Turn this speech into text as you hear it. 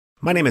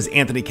My name is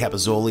Anthony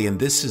Capozzoli, and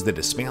this is the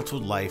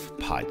Dismantled Life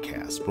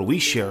podcast, where we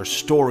share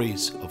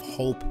stories of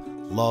hope,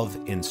 love,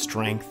 and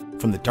strength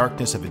from the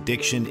darkness of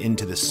addiction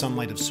into the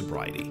sunlight of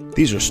sobriety.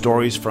 These are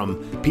stories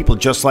from people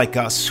just like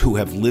us who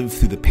have lived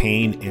through the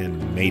pain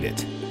and made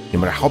it. No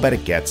matter how bad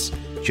it gets,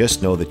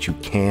 just know that you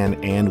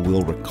can and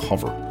will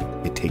recover.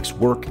 It takes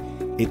work.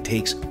 It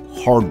takes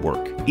hard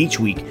work. Each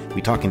week,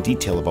 we talk in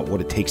detail about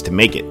what it takes to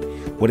make it,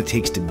 what it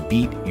takes to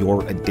beat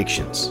your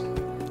addictions.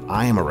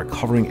 I am a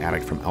recovering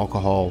addict from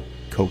alcohol,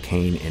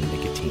 cocaine, and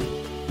nicotine.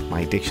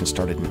 My addiction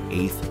started in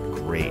 8th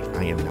grade.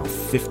 I am now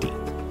 50.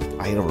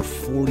 I had over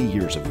 40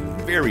 years of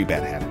very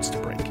bad habits to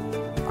break.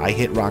 I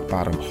hit rock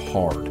bottom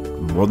hard.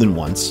 More than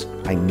once,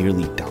 I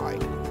nearly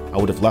died. I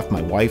would have left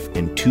my wife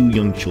and 2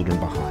 young children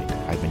behind.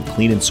 I've been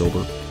clean and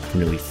sober for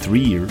nearly 3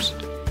 years.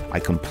 I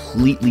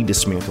completely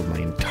dismantled my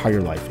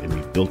entire life and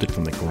rebuilt it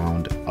from the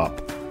ground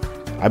up.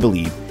 I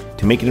believe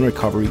to make it in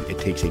recovery, it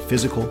takes a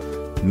physical,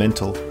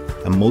 mental,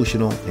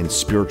 emotional, and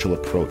spiritual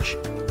approach.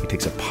 It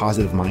takes a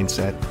positive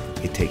mindset.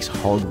 It takes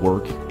hard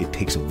work. It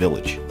takes a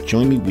village.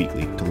 Join me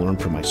weekly to learn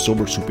from my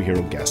sober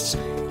superhero guests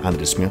on the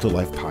Dismantled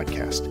Life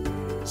podcast.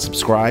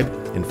 Subscribe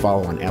and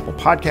follow on Apple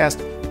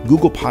Podcasts,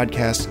 Google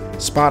Podcasts,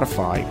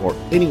 Spotify, or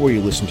anywhere you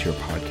listen to your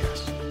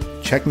podcasts.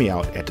 Check me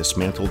out at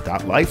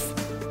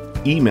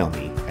dismantled.life. Email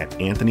me at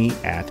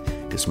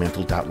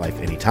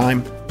anthony@dismantled.life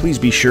anytime. Please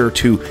be sure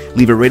to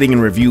leave a rating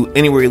and review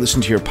anywhere you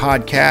listen to your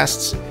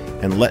podcasts.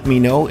 And let me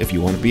know if you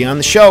want to be on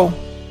the show.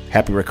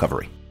 Happy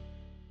recovery.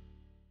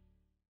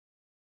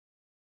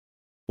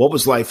 What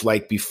was life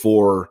like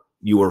before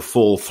you were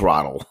full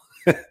throttle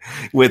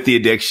with the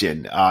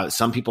addiction?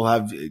 Some people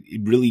have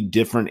really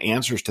different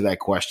answers to that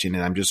question,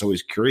 and I'm just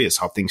always curious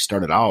how things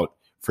started out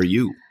for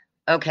you.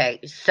 Okay,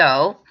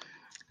 so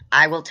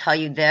I will tell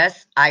you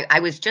this. I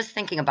was just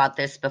thinking about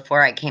this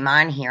before I came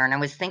on here, and I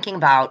was thinking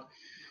about,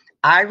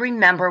 I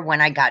remember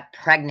when I got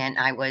pregnant,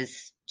 I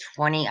was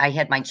 20, I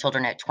had my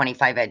children at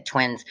 25, I had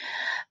twins.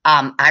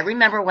 I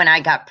remember when I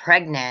got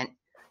pregnant,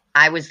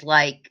 I was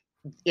like,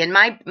 in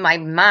my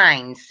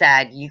mind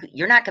said,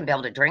 you're not going to be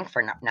able to drink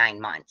for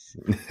 9 months.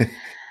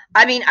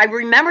 I mean, I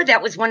remember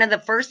that was one of the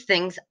first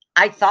things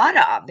I thought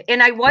of.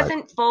 And I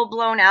wasn't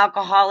full-blown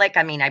alcoholic.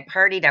 I mean, I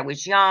partied. I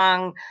was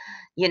young.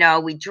 You know,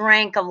 we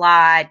drank a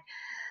lot.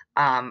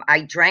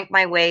 I drank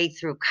my way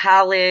through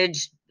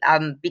college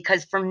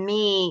because for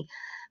me,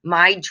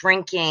 my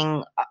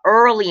drinking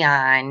early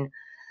on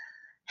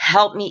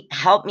helped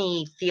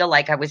me feel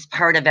like I was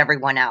part of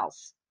everyone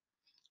else.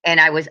 And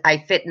I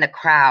fit in the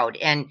crowd.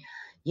 And,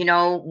 you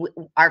know,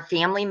 our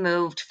family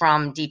moved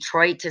from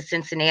Detroit to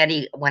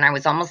Cincinnati when I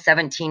was almost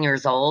 17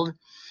 years old.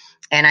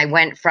 And I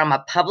went from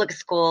a public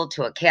school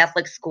to a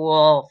Catholic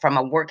school, from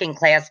a working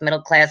class,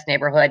 middle class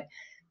neighborhood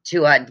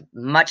to a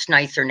much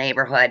nicer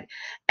neighborhood.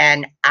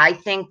 And I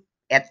think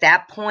at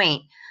that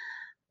point,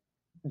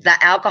 the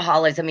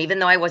alcoholism, even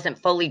though I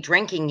wasn't fully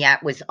drinking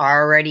yet, was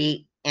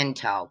already in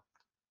tow.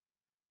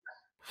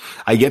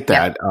 I get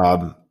that.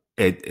 Yeah.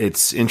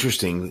 It's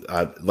interesting.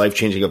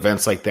 Life-changing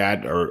events like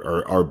that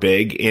are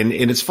big. And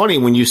it's funny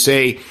when you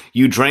say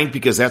you drank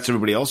because that's what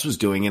everybody else was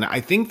doing. And I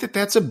think that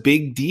that's a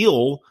big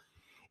deal.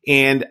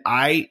 And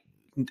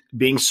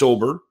being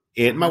sober,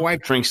 and my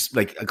wife drinks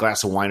like a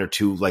glass of wine or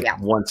two,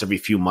 once every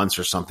few months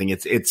or something.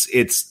 It's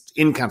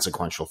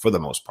inconsequential for the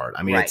most part.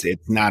 I mean, right.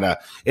 It's not and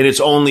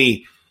it's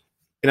only,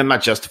 and I'm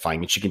not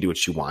justifying it. She can do what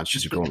she wants.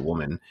 She's a grown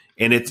woman,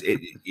 and it's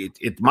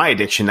my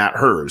addiction, not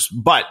hers.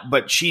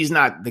 But she's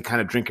not the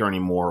kind of drinker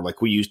anymore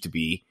like we used to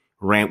be.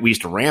 We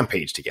used to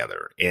rampage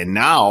together, and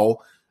now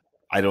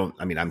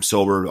I'm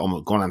sober,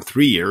 almost going on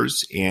 3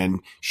 years, and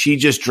she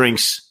just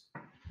drinks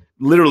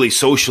literally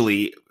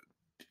socially,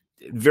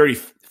 very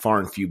far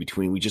and few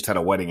between. We just had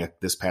a wedding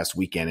this past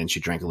weekend, and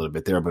she drank a little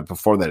bit there, but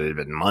before that, it had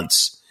been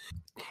months.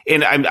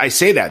 And I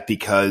say that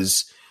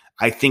because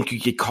I think you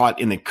get caught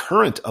in the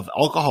current of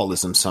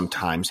alcoholism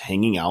sometimes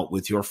hanging out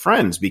with your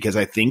friends, because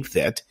I think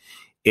that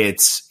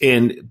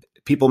and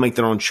people make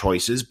their own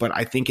choices, but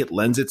I think it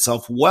lends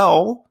itself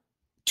well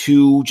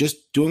to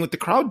just doing what the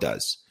crowd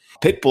does.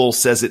 Pitbull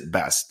says it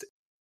best.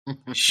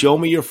 Show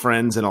me your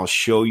friends and I'll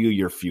show you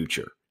your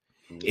future.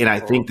 And I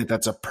think that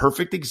that's a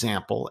perfect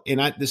example.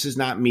 And this is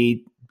not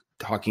me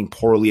talking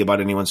poorly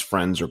about anyone's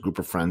friends or group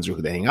of friends or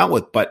who they hang out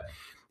with, but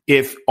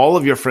if all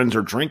of your friends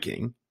are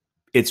drinking,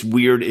 it's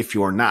weird if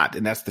you're not.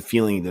 And that's the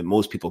feeling that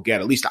most people get.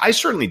 At least I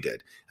certainly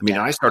did. I mean,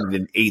 I started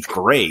in 8th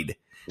grade.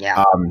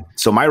 Yeah.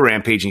 So my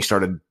rampaging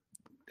started,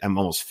 I'm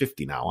almost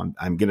 50 now.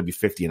 I'm going to be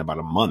 50 in about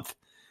a month,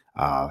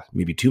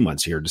 maybe 2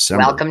 months here,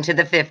 December. Welcome to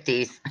the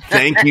 50s.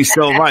 Thank you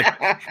so much.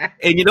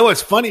 And you know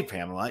what's funny,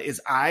 Pamela,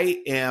 is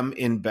I am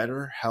in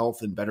better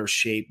health and better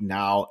shape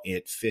now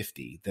at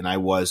 50 than I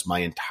was my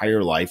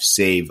entire life,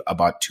 save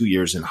about 2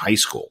 years in high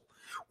school,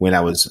 when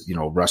I was,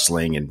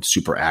 wrestling and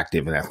super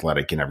active and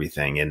athletic and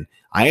everything. And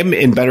I am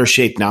in better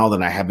shape now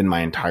than I have been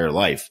my entire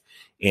life.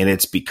 And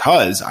it's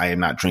because I am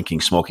not drinking,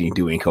 smoking,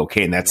 doing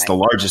cocaine. That's the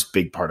largest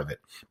big part of it.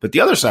 But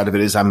the other side of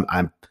it is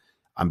I'm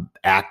I'm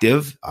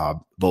active,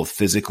 both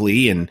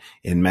physically and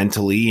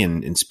mentally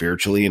and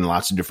spiritually in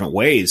lots of different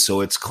ways.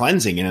 So it's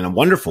cleansing and in a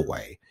wonderful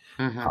way.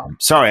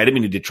 Sorry, I didn't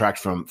mean to detract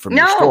from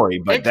your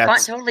story, but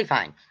that's totally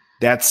fine.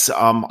 That's,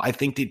 I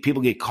think that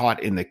people get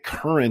caught in the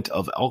current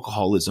of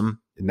alcoholism,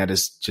 and that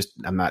is just,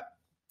 I'm not,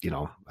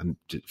 I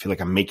feel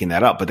like I'm making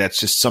that up, but that's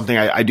just something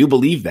I do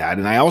believe that.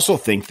 And I also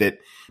think that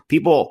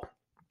people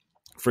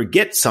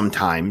forget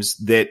sometimes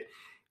that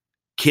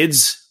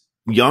kids,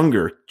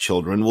 younger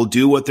children, will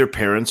do what their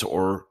parents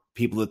or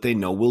people that they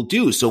know will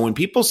do. So when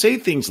people say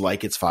things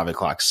like it's 5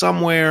 o'clock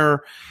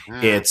somewhere,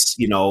 it's,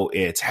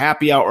 it's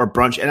happy hour or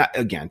brunch. And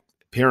again,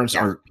 parents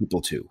are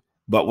people too.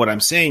 But what I'm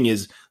saying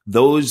is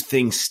those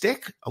things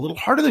stick a little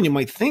harder than you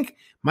might think.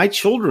 My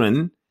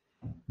children,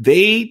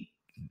 they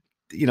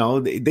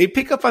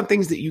pick up on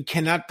things that you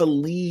cannot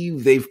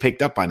believe they've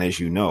picked up on, as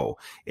you know.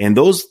 And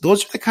those are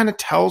the kind of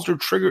tells or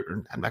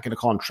trigger. I'm not going to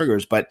call them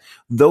triggers, but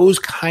those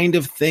kind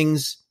of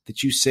things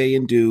that you say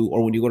and do,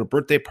 or when you go to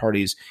birthday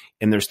parties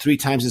and there's 3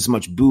 times as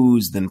much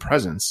booze than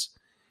presents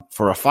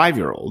for a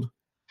 5-year-old,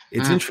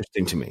 it's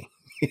interesting to me.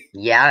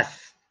 Yes.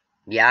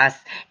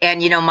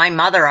 And, my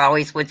mother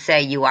always would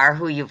say, you are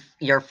who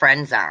your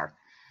friends are.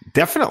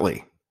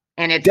 Definitely.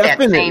 And it's that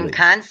same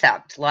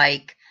concept.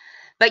 Like,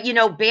 but,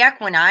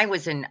 back when I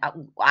was in,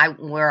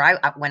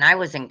 when I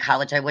was in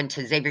college, I went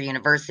to Xavier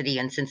University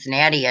in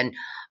Cincinnati, and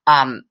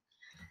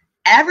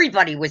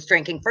everybody was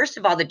drinking. First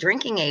of all, the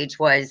drinking age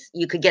was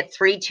you could get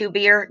 3-2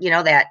 beer,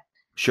 that.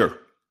 Sure.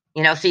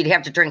 So you'd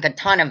have to drink a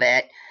ton of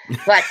it.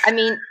 But I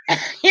mean,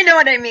 you know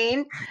what I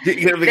mean?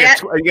 You got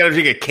to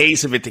drink a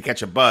case of it to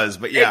catch a buzz,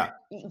 but yeah.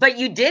 But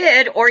you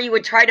did, or you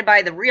would try to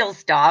buy the real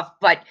stuff.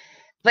 But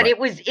right.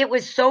 it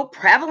was so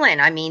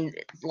prevalent. I mean,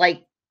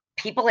 like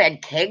people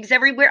had kegs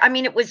everywhere. I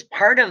mean, it was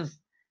part of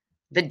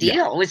the deal.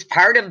 Yeah. It was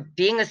part of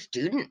being a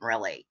student,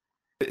 really.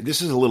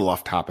 This is a little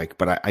off topic,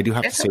 but I do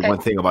have to say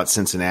one thing about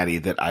Cincinnati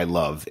that I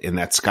love, and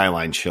that's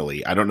Skyline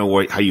Chili. I don't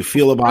know how you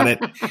feel about it,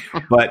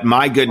 but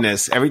my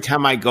goodness, every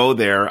time I go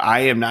there,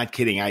 I am not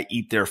kidding. I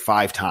eat there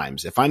 5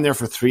 times. If I'm there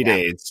for 3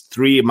 days,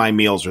 3 of my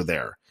meals are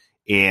there.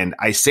 And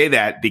I say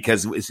that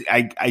because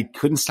I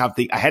couldn't stop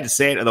thinking. I had to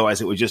say it,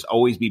 otherwise it would just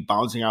always be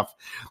bouncing off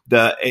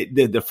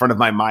the front of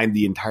my mind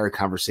the entire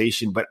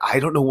conversation. But I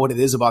don't know what it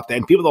is about that.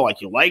 And people are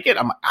like, "You like it?"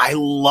 I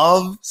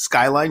love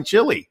Skyline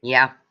Chili.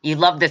 Yeah, you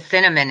love the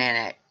cinnamon in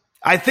it.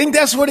 I think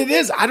that's what it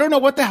is. I don't know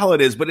what the hell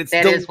it is, but it's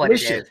delicious. Is what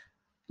it is.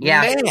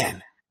 Yeah,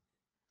 man,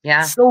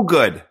 yeah, so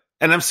good.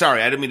 And I'm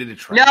sorry, I didn't mean to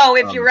detract. No,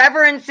 if you're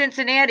ever in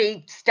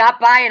Cincinnati,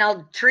 stop by and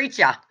I'll treat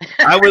you.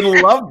 I would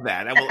love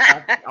that.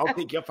 I'll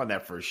take you up on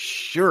that for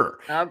sure.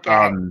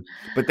 Okay.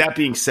 But that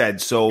being said,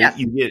 so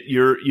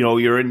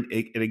you're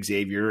in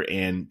Xavier,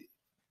 and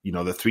the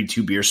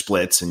 3-2 beer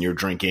splits, and you're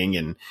drinking,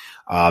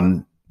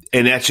 and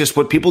that's just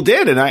what people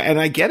did, and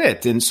I get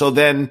it. And so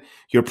then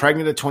you're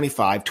pregnant at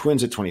 25,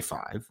 twins at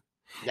 25,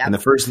 and the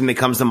first thing that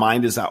comes to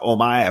mind is, oh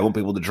my, I won't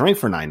be able to drink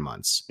for 9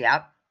 months.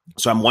 Yep.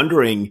 So I'm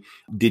wondering,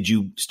 did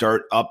you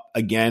start up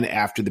again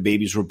after the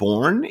babies were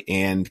born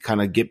and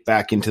kind of get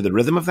back into the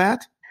rhythm of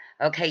that?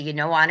 Okay,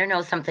 I don't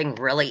know something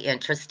really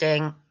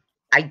interesting.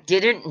 I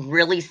didn't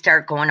really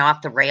start going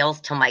off the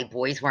rails till my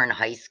boys were in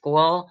high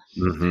school.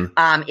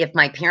 Mm-hmm. If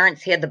my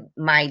parents had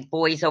my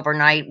boys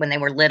overnight when they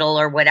were little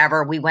or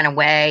whatever, we went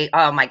away.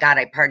 Oh my God,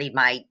 I partied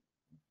my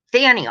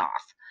fanny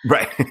off.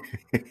 Right.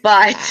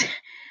 But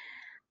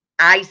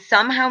I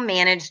somehow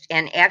managed,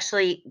 and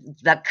actually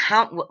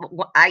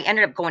I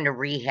ended up going to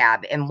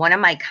rehab, and one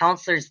of my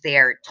counselors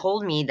there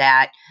told me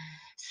that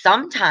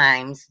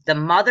sometimes the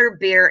mother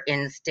bear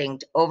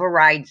instinct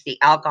overrides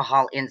the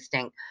alcohol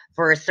instinct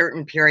for a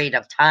certain period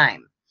of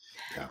time.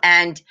 Yeah.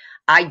 And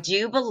I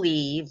do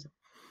believe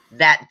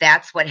that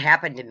that's what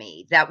happened to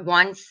me, that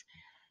once,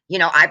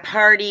 I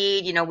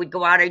partied, we'd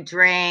go out and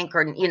drink,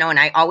 or, and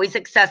I always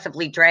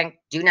excessively drank.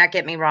 Do not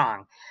get me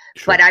wrong.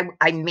 Sure. But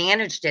I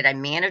managed it.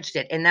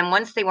 And then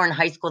once they were in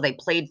high school, they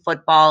played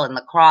football and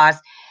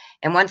lacrosse.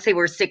 And once they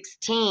were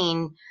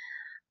 16,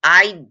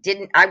 I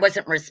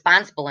wasn't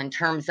responsible in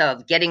terms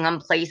of getting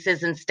them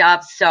places and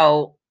stuff.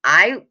 So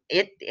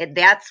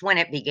that's when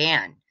it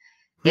began.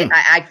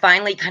 I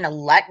finally kind of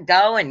let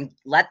go and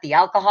let the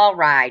alcohol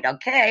ride.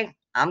 Okay,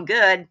 I'm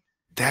good.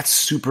 That's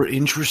super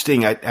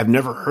interesting. I've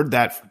never heard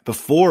that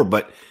before,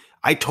 but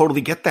I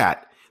totally get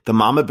that. The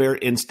mama bear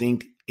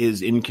instinct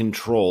is in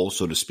control,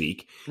 so to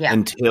speak,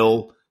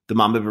 until the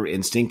mama bear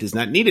instinct is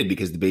not needed,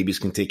 because the babies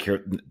can take care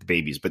of the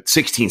babies. But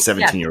 16,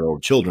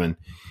 17-year-old children,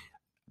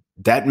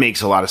 that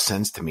makes a lot of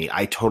sense to me.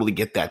 I totally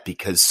get that,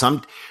 because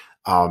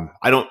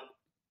I don't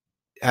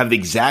have the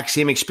exact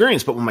same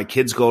experience, but when my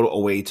kids go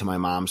away to my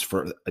mom's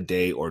for a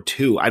day or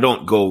two, I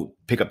don't go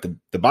pick up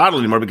the bottle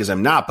anymore, because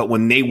I'm not. But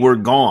when they were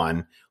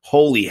gone,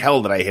 holy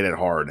hell did I hit it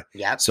hard.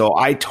 Yeah. So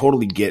I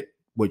totally get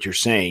what you're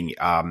saying.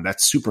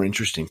 That's super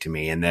interesting to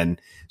me. And then,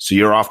 so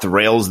you're off the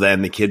rails,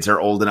 then the kids are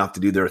old enough to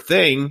do their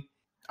thing.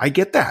 I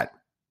get that.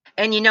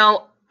 And,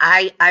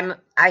 I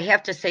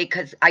have to say,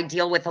 because I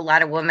deal with a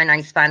lot of women,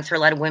 I sponsor a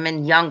lot of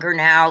women younger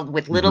now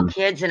with little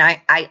kids. And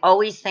I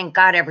always thank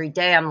God every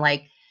day. I'm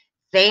like,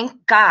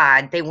 thank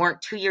God they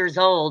weren't 2 years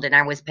old and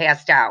I was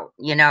passed out.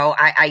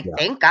 I Yeah.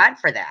 thank God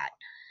for that.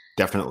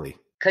 Definitely.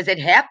 Because it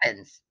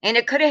happens. And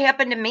it could have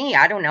happened to me.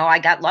 I don't know. I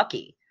got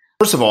lucky.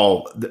 First of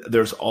all,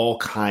 there's all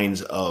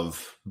kinds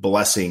of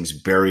blessings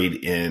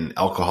buried in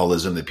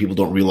alcoholism that people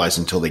don't realize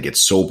until they get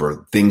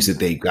sober, things that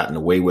they've gotten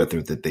away with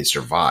or that they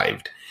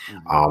survived.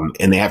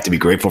 And they have to be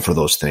grateful for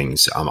those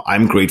things.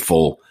 I'm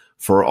grateful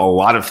for a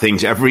lot of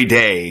things every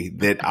day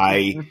that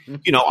I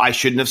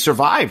shouldn't have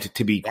survived,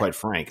 to be quite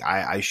frank.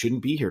 I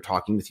shouldn't be here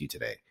talking with you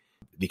today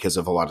because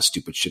of a lot of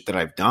stupid shit that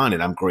I've done.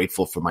 And I'm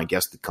grateful for my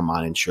guests to come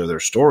on and share their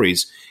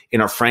stories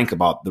and are frank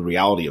about the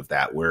reality of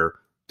that, where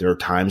there are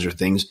times or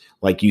things,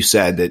 like you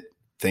said, that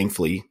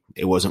thankfully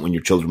it wasn't when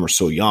your children were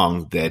so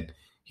young that,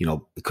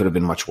 it could have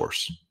been much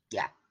worse.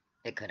 Yeah,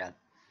 it could have.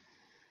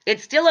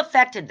 It still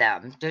affected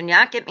them. Do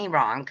not get me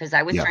wrong, because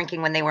I was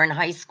drinking when they were in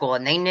high school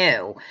and they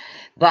knew.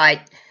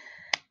 But,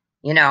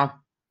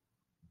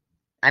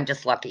 I'm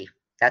just lucky.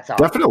 That's all.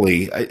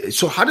 Definitely.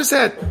 So how does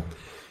that...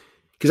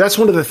 Because that's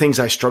one of the things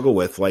I struggle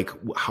with. Like,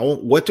 how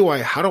do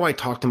I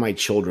talk to my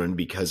children?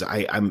 Because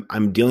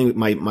I'm dealing with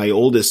my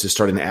oldest is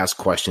starting to ask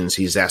questions.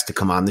 He's asked to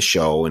come on the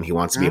show and he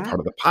wants to be a part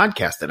of the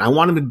podcast. And I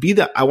want him to be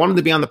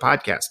on the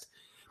podcast,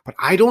 but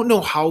I don't know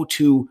how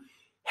to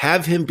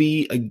have him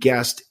be a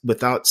guest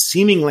without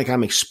seeming like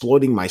I'm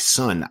exploiting my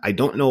son. I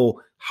don't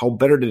know how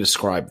better to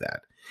describe that.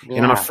 Yeah.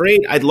 And I'm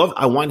afraid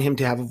I want him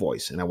to have a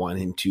voice and I want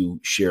him to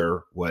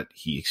share what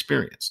he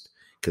experienced,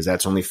 because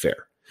that's only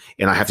fair.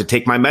 And I have to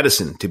take my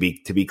medicine, to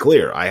be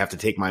clear. I have to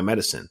take my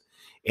medicine,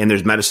 and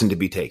there's medicine to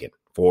be taken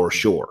for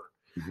sure.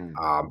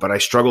 Mm-hmm. But I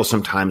struggle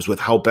sometimes with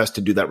how best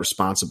to do that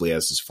responsibly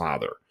as his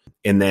father.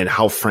 And then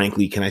how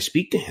frankly can I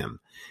speak to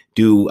him?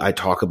 Do I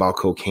talk about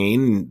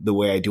cocaine the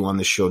way I do on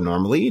the show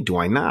normally? Do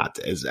I not?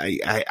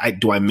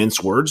 Do I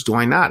mince words? Do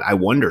I not? I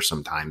wonder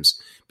sometimes,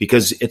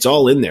 because it's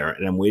all in there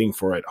and I'm waiting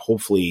for it.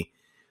 Hopefully,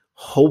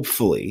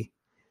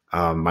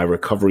 my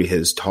recovery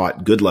has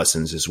taught good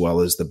lessons as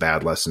well as the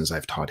bad lessons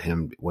I've taught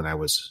him when I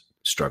was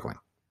struggling.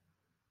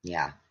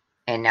 Yeah.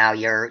 And now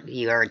you're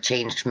a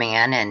changed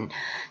man and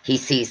he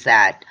sees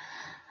that.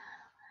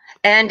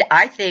 And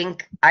I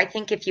think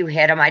if you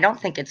hit him, I don't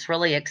think it's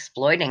really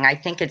exploiting. I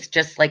think it's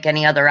just like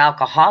any other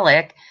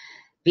alcoholic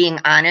being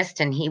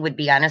honest, and he would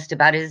be honest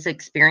about his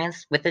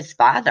experience with his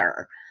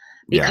father.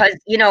 Because,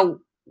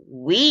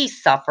 we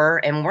suffer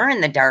and we're in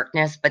the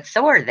darkness, but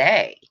so are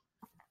they.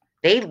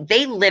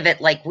 They live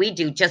it like we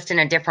do, just in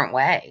a different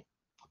way.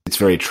 It's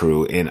very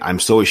true. And I'm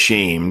so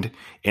ashamed.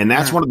 And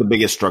that's one of the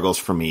biggest struggles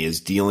for me,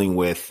 is dealing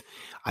with,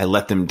 I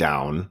let them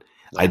down.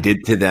 Yeah. I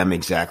did to them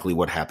exactly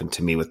what happened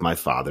to me with my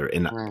father.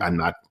 And I'm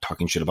not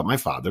talking shit about my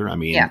father. I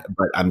mean,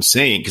 but I'm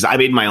saying, because I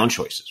made my own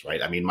choices,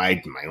 right? I mean,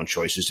 my own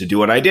choices to do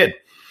what I did.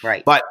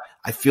 Right. But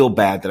I feel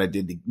bad that I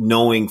did,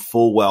 knowing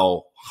full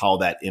well how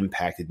that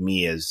impacted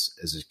me as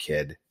a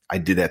kid. I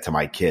did that to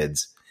my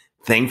kids.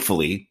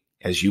 Thankfully,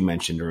 as you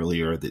mentioned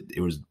earlier, that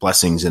it was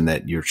blessings in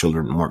that your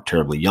children weren't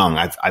terribly young.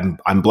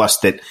 I'm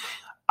blessed that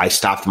I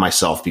stopped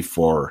myself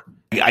before.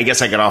 I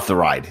guess I got off the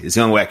ride. It's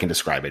the only way I can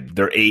describe it.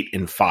 They're 8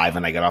 and 5,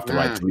 and I got off the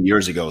ride 3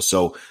 years ago.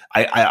 So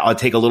I'll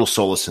take a little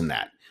solace in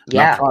that. I'm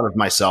not proud of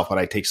myself, but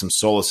I take some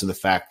solace in the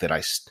fact that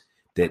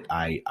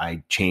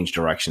I changed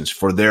directions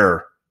for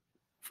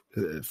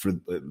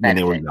when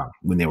they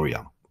were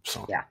young.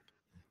 So yeah,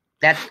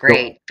 that's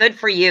great. Good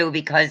for you,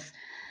 because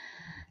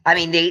I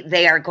mean,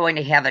 they are going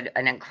to have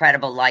an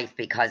incredible life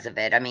because of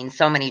it. I mean,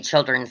 so many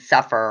children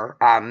suffer.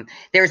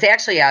 There's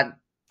actually a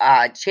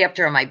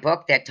chapter in my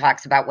book that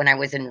talks about when I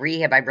was in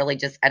rehab. I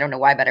don't know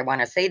why, but I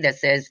want to say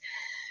this is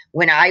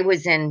when I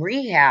was in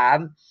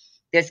rehab,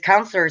 this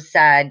counselor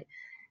said,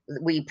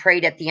 we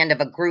prayed at the end of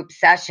a group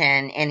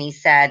session, and he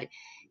said,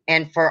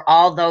 and for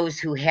all those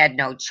who had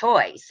no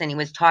choice, and he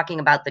was talking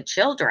about the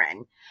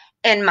children.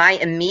 And my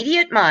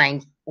immediate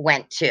mind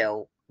went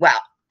to, well,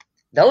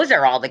 those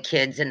are all the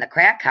kids in the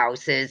crack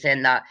houses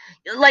and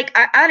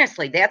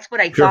honestly, that's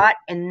what I thought.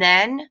 And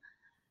then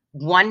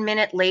 1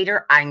 minute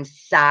later, I'm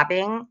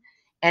sobbing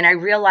and I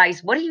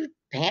realized, what are you,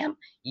 Pam?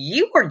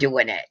 You were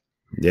doing it.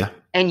 Yeah.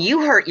 And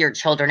you hurt your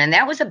children. And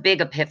that was a big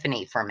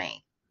epiphany for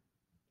me.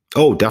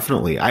 Oh,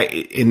 definitely.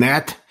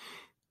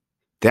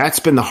 That's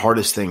been the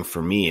hardest thing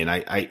for me. And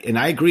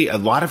I agree. A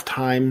lot of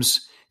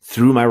times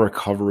through my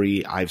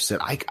recovery, I've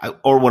said,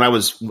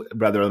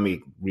 let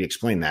me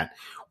re-explain that.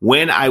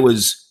 When I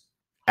was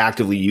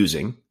actively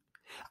using,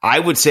 I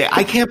would say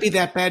I can't be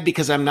that bad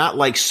because I'm not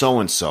like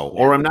so-and-so,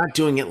 or I'm not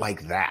doing it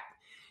like that,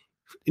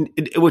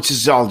 which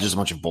is all just a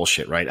bunch of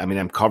bullshit, right? I mean,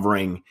 I'm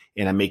covering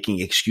and I'm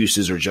making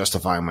excuses or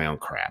justifying my own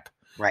crap.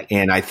 Right.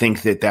 And I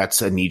think that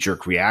that's a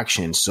knee-jerk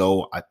reaction.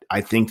 So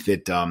I think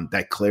that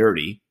that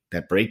clarity,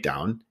 that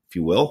breakdown, if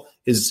you will,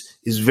 is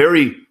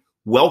very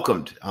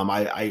welcomed.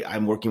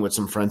 I'm working with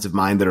some friends of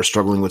mine that are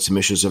struggling with some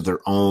issues of their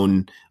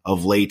own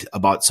of late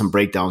about some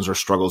breakdowns or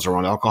struggles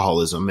around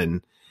alcoholism.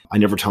 And I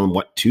never tell them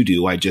what to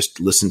do. I just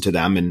listen to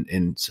them,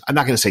 and I'm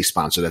not going to say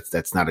sponsor.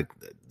 That's not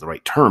the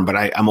right term, but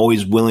I'm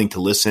always willing to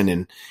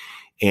listen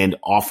and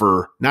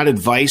offer not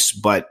advice,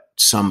 but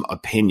some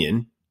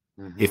opinion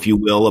if you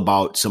will,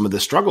 about some of the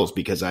struggles,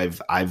 because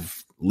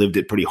I've lived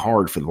it pretty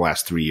hard for the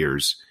last 3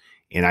 years.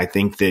 And I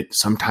think that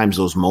sometimes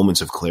those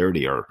moments of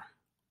clarity are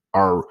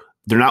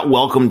they're not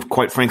welcomed,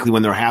 quite frankly,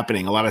 when they're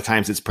happening. A lot of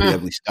times it's pretty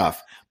ugly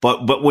stuff.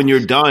 But when you're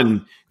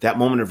done, that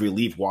moment of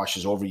relief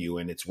washes over you,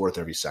 and it's worth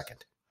every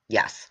second.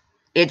 Yes.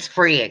 It's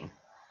freeing.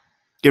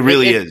 It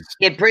really is.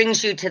 It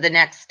brings you to the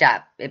next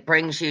step. It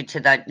brings you to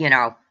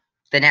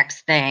the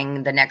next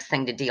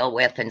thing to deal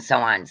with, and so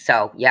on.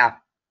 So, yeah.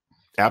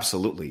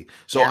 Absolutely.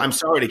 So I'm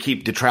sorry to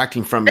keep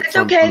detracting from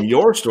okay.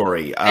 your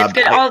story. It's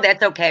good.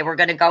 That's okay. We're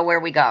going to go where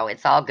we go.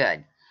 It's all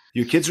good.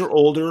 Your kids are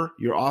older.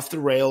 You're off the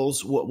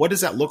rails. What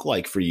does that look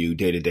like for you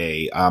day to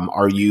day?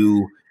 Are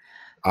you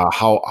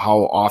how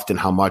often,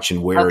 how much,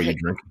 and where are you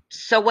drinking?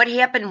 So what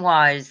happened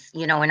was,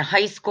 in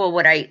high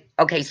school,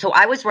 so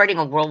I was writing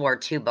a World War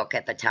II book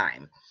at the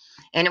time,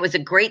 and it was a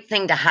great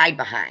thing to hide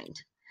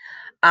behind.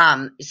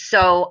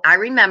 So I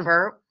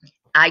remember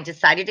I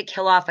decided to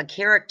kill off a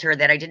character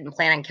that I didn't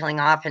plan on killing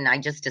off, and I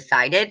just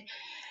decided.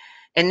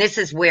 And this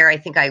is where I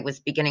think I was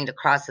beginning to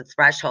cross the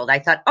threshold. I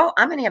thought,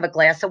 I'm going to have a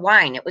glass of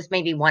wine. It was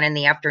maybe 1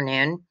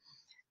 PM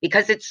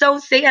because it's so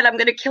sad. I'm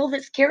going to kill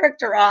this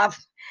character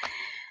off.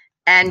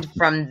 And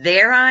from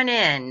there on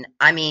in,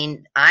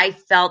 I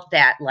felt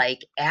that like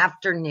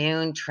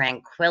afternoon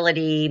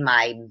tranquility,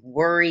 my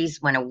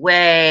worries went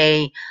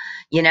away,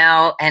 and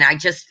I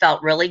just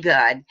felt really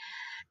good.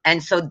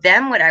 And so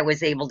then what I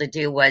was able to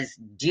do was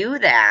do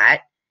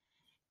that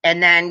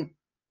and then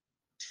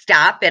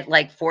stop at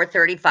like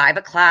 4:30, 5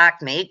 o'clock,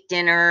 make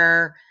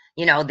dinner,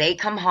 they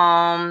come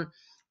home,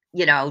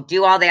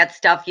 do all that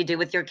stuff you do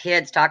with your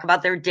kids, talk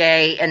about their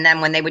day. And then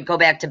when they would go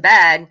back to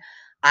bed,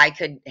 I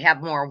could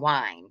have more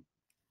wine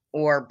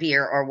or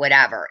beer or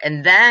whatever.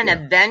 And then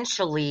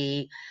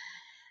eventually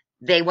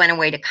they went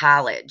away to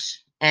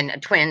college,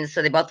 and twins.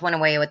 So they both went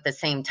away at the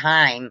same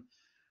time.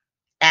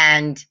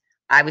 And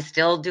I was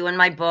still doing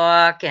my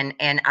book.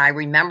 And I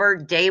remember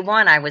day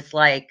one, I was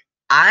like,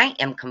 I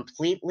am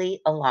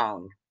completely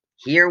alone.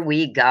 Here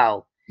we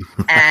go.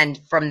 And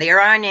from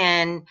there on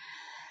in,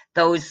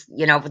 those,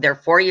 their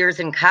 4 years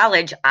in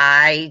college,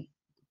 I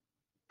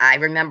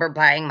remember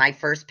buying my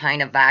first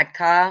pint of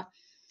vodka.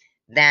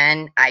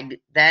 Then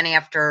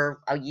after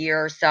a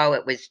year or so,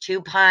 it was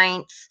 2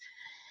 pints.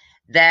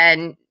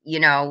 Then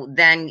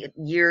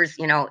years,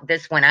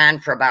 this went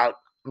on for about,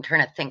 I'm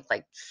trying to think,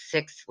 like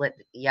 6.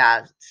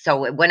 Yeah.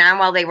 So it went on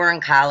while they were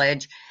in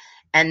college.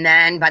 And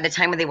then by the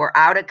time they were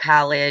out of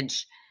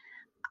college,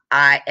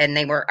 and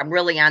they were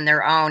really on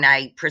their own,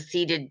 I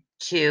proceeded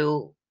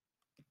to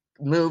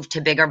move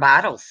to bigger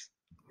bottles.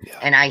 Yeah.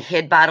 And I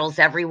hid bottles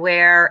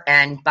everywhere.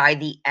 And by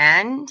the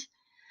end,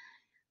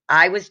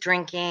 I was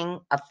drinking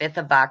a 5th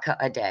of vodka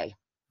a day.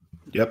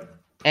 Yep.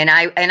 And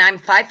I'm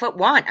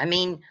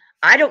 5'1".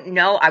 I don't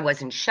know. I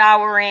wasn't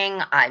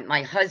showering.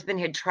 My husband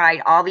had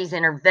tried all these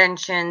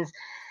interventions.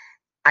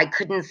 I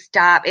couldn't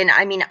stop. And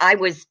I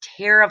was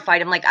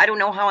terrified. I'm like, I don't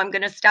know how I'm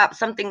going to stop.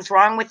 Something's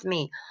wrong with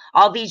me.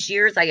 All these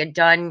years I had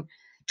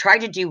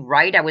tried to do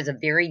right. I was a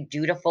very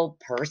dutiful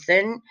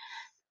person.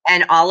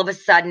 And all of a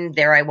sudden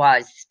there I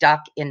was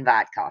stuck in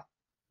vodka.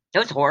 It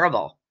was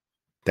horrible.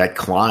 That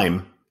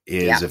climb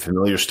is a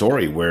familiar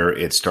story where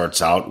it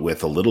starts out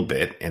with a little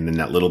bit, and then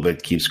that little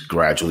bit keeps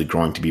gradually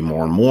growing to be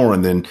more and more.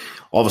 And then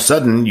all of a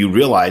sudden you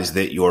realize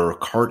that your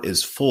cart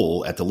is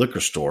full at the liquor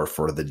store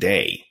for the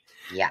day.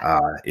 Yeah.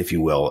 If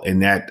you will.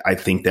 And I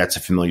think that's a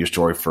familiar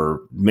story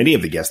for many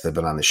of the guests that have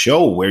been on the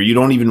show, where you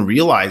don't even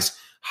realize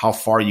how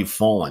far you've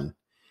fallen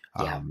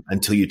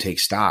until you take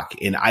stock.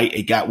 And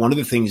it got one of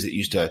the things that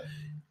used to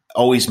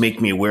always make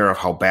me aware of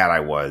how bad I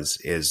was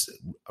is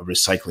a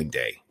recycling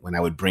day, when I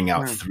would bring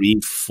out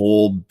 3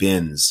 full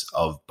bins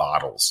of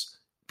bottles,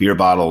 beer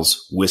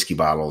bottles, whiskey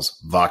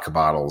bottles, vodka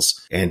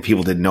bottles, and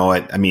people didn't know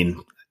it.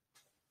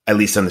 At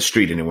least on the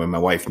street anyway, my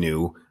wife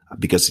knew,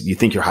 because you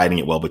think you're hiding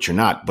it well, but you're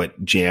not,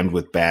 but jammed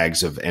with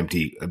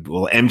empty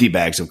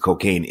bags of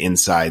cocaine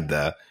inside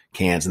the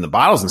cans and the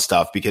bottles and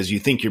stuff, because you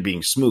think you're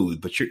being smooth,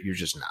 but you're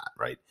just not,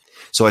 right?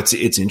 So it's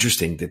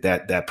interesting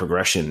that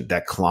progression,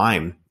 that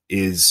climb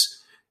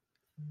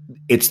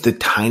it's the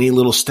tiny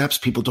little steps.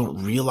 People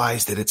don't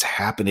realize that it's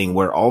happening,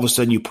 where all of a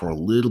sudden you pour a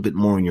little bit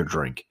more in your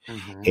drink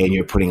and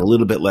you're putting a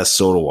little bit less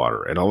soda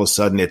water. And all of a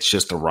sudden it's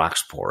just a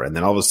rocks pour. And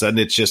then all of a sudden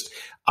it's just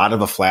out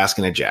of a flask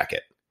and a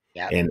jacket.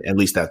 Yeah. And at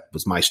least that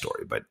was my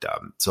story. But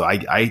so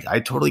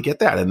I totally get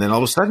that. And then all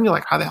of a sudden you're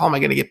like, how the hell am I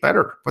going to get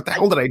better? What the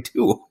hell did I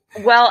do?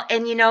 Well,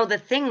 and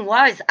the thing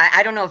was,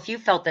 I don't know if you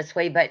felt this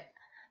way, but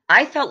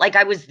I felt like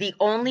I was the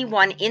only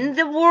one in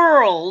the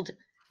world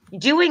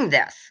doing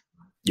this.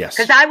 Yes.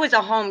 Because I was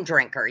a home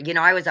drinker.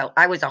 I was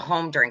a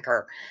home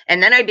drinker.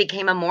 And then I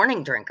became a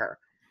morning drinker.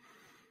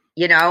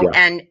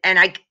 And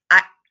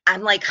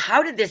I'm like,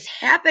 how did this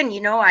happen?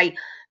 I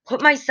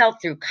put myself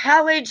through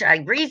college.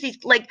 I raised these,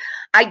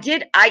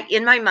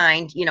 in my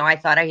mind, I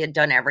thought I had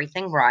done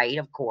everything right.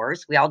 Of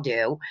course, we all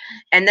do.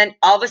 And then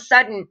all of a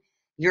sudden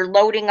you're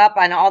loading up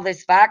on all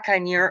this vodka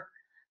and you're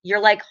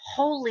like,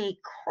 holy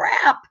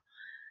crap.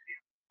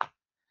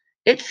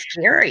 It's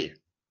scary.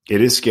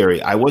 It is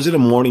scary. I wasn't a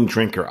morning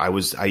drinker. I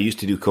used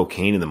to do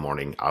cocaine in the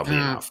morning, oddly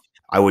enough.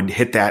 I would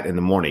hit that in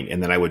the morning,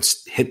 and then I would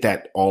hit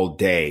that all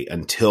day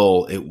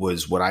until it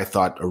was what I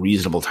thought a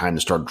reasonable time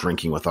to start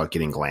drinking without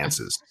getting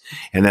glances.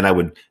 And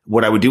then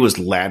what I would do is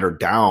ladder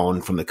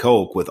down from the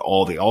coke with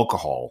all the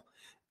alcohol.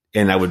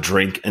 And I would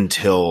drink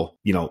until,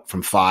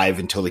 from 5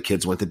 until the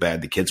kids went to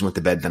bed. The kids went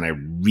to bed, then I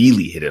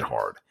really hit it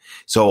hard.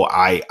 So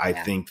I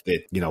think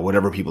that,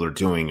 whatever people are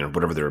doing or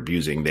whatever they're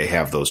abusing, they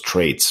have those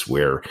traits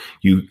where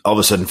you all of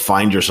a sudden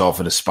find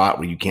yourself in a spot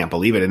where you can't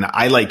believe it. And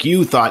I, like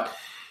you, thought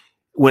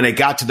when it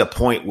got to the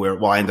point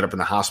where, I ended up in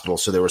the hospital.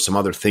 So there were some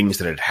other things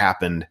that had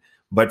happened.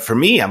 But for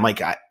me, I'm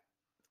like,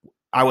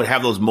 I would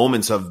have those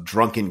moments of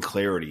drunken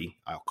clarity,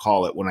 I'll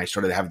call it, when I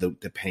started to have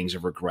the pangs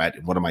of regret.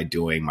 And what am I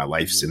doing? My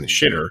life's in the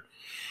shitter.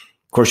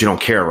 Of course, you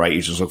don't care, right?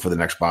 You just look for the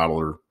next bottle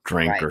or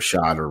drink or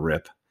shot or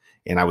rip.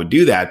 And I would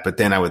do that. But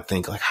then I would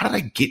think, like, how did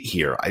I get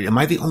here? Am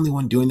I the only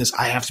one doing this?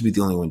 I have to be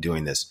the only one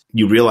doing this.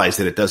 You realize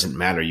that it doesn't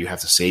matter. You have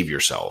to save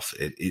yourself.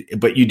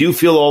 But you do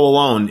feel all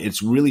alone.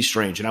 It's really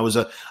strange. And I was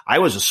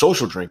a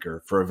social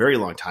drinker for a very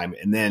long time.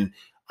 And then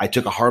I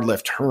took a hard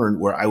left turn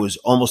where I was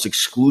almost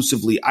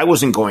exclusively, I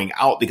wasn't going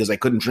out because I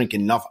couldn't drink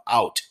enough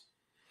out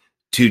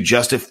to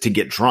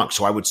get drunk.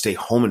 So I would stay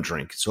home and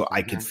drink so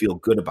I could feel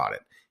good about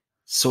it.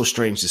 So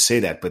strange to say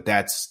that, but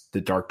that's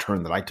the dark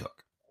turn that I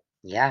took.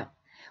 Yeah.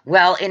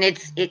 Well, and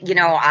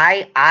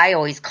I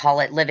always call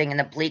it living in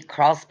the bleak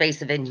crawl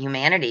space of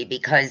inhumanity,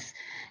 because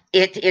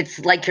it's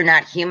like you're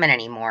not human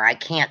anymore. I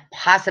can't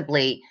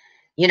possibly,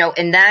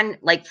 and then,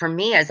 like, for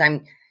me, as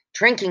I'm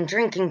drinking,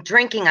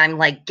 I'm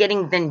like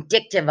getting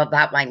vindictive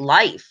about my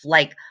life.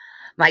 Like,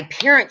 my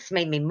parents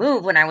made me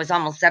move when I was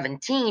almost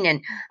 17,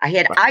 and I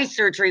had eye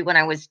surgery when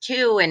I was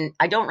 2, and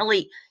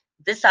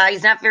this eye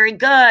is not very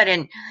good.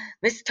 And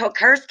Miss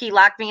Tokarski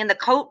locked me in the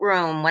coat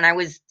room when I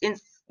was 6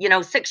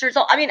 years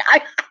old.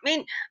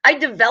 I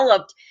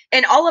developed,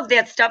 and all of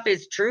that stuff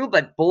is true,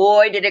 but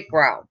boy, did it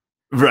grow.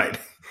 Right.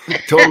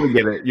 Totally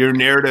get it. Your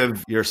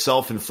narrative, your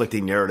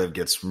self-inflicting narrative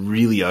gets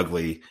really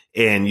ugly,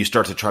 and you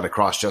start to try to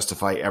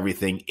cross-justify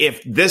everything.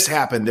 If this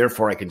happened,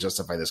 therefore I can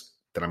justify this,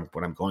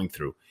 what I'm going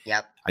through.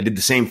 Yep. I did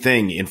the same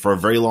thing. And for a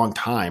very long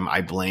time,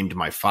 I blamed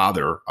my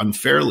father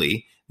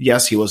unfairly.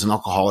 Yes, he was an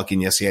alcoholic,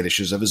 and yes, he had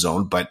issues of his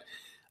own, but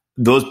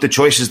the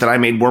choices that I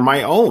made were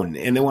my own.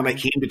 And then when I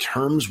came to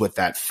terms with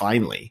that,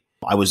 finally,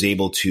 I was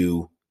able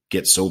to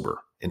get sober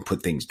and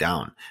put things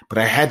down. But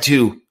I had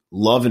to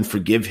love and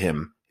forgive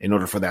him in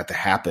order for that to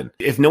happen.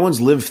 If no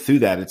one's lived through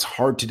that, it's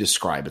hard to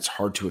describe. It's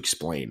hard to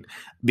explain,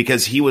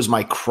 because he was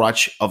my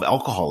crutch of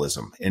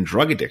alcoholism and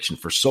drug addiction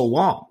for so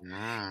long.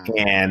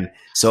 And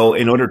so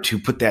in order to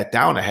put that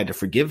down, I had to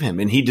forgive him,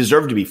 and he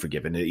deserved to be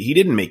forgiven. He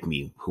didn't make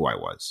me who I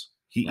was.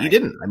 He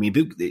didn't. I mean,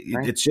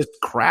 it's just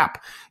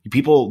crap.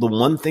 People, the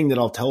one thing that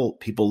I'll tell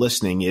people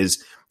listening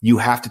is you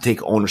have to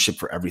take ownership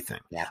for everything.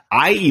 Yeah.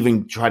 I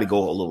even try to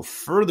go a little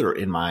further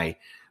in my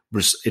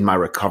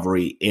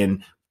recovery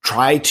and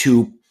try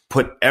to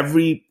put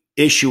every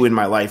issue in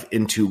my life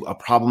into a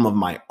problem of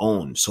my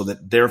own, so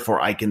that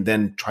therefore I can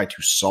then try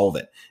to solve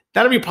it.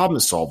 Not every problem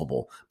is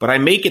solvable, but I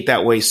make it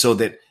that way so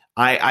that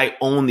I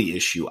own the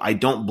issue. I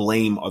don't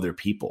blame other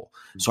people.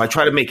 So I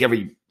try to make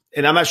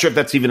and I'm not sure if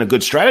that's even a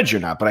good strategy or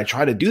not, but I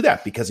try to do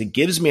that because it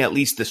gives me at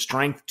least the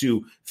strength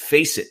to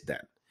face it then,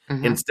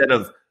 instead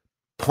of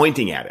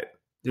pointing at it.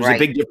 There's a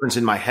big difference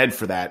in my head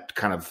for that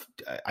kind of.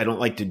 I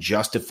don't like to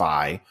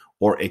justify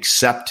or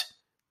accept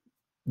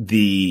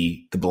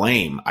the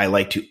blame. I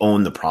like to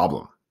own the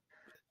problem.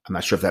 I'm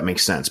not sure if that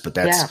makes sense, but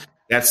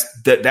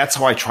that's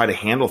how I try to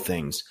handle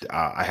things.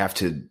 I have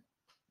to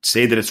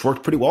say that it's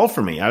worked pretty well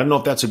for me. I don't know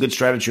if that's a good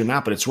strategy or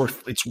not, but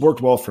it's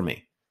worked well for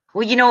me.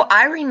 Well,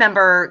 I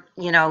remember,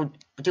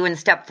 doing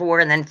step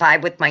 4 and then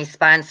 5 with my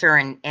sponsor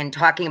and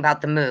talking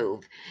about the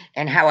move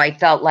and how I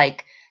felt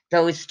like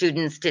those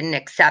students didn't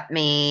accept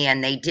me,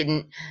 and they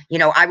didn't,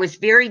 I was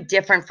very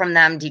different from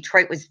them.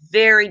 Detroit was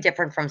very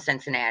different from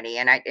Cincinnati.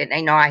 And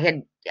I know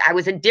I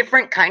was a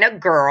different kind of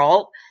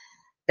girl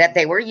that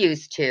they were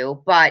used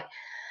to,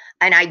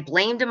 and I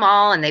blamed them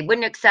all, and they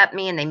wouldn't accept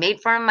me, and they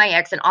made fun of my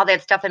ex and all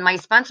that stuff. And my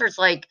sponsor's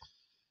like,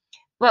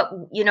 but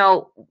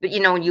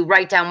you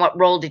write down what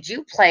role did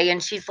you play?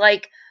 And she's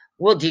like,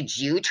 well, did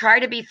you try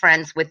to be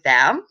friends with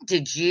them?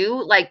 Did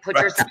you put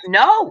yourself?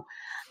 No,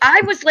 I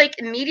was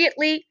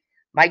immediately,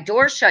 my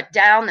door shut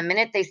down the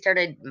minute they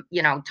started,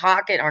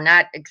 talking or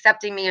not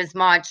accepting me as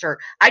much, or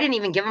I didn't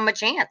even give them a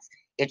chance.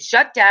 It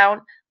shut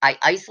down. I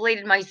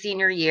isolated my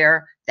senior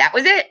year. That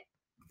was it.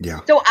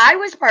 Yeah. So I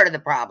was part of the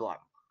problem.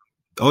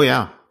 Oh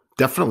yeah,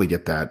 definitely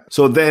get that.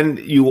 So then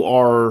you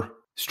are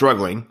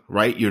struggling,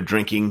 right? You're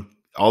drinking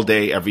all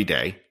day, every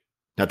day.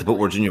 Not to put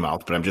words in your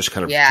mouth, but I'm just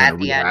kind of trying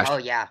to rehash. Oh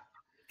yeah.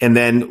 And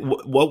then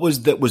what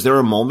was that? Was there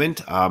a moment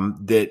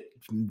that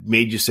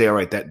made you say, "All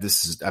right,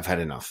 I've had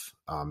enough"?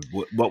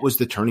 What was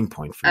the turning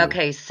point for you?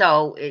 Okay,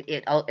 so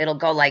it'll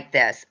go like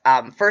this.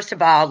 First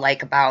of all,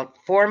 about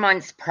 4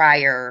 months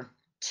prior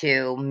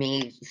to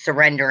me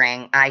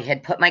surrendering, I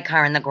had put my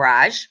car in the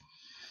garage,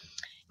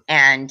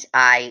 and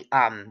I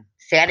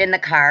sat in the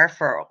car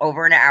for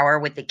over an hour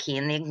with the key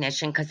in the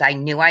ignition because I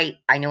knew I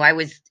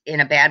was in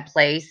a bad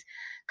place.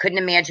 Couldn't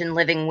imagine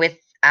living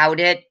without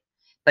it,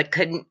 but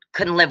couldn't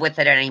live with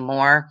it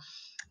anymore.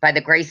 By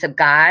the grace of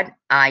God,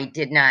 I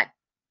did not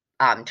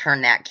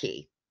turn that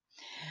key.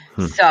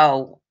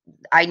 So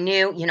I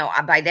knew,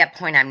 by that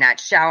point, I'm not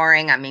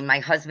showering. I mean, my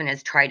husband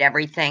has tried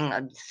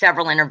everything,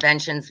 several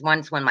interventions.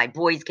 Once when my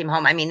boys came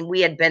home, I mean,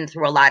 we had been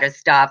through a lot of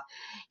stuff.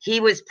 He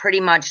was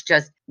pretty much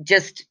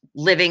just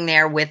living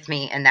there with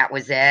me, and that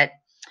was it.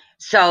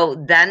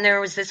 So then there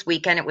was this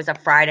weekend. It was a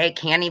Friday.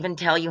 Can't even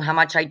tell you how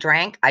much I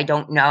drank. I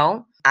don't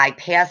know. I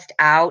passed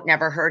out,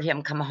 never heard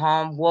him come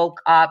home,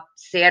 woke up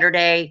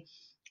Saturday.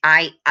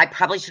 I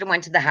probably should have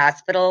went to the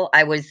hospital.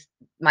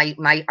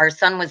 Our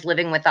son was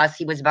living with us.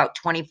 He was about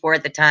 24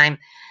 at the time.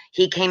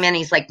 He came in.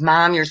 He's like,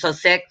 Mom, you're so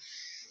sick.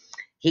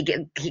 He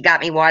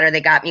got me water.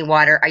 They got me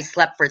water. I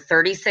slept for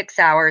 36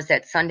 hours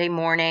that Sunday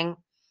morning.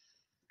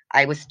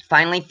 I was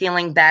finally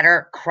feeling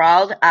better,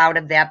 crawled out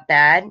of that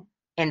bed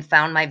and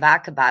found my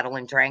vodka bottle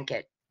and drank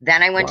it.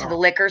 Then I went to the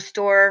liquor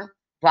store,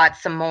 bought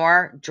some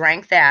more,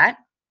 drank that.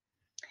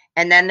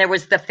 And then there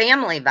was the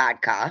family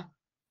vodka,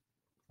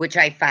 which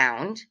I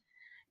found.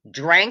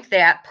 Drank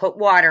that, put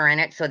water in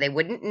it so they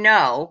wouldn't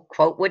know,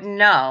 quote, wouldn't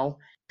know,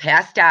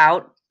 passed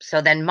out.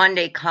 So then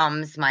Monday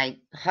comes, my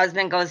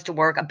husband goes to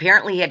work.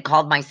 Apparently he had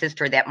called my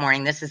sister that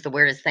morning. This is the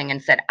weirdest thing,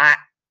 and said, I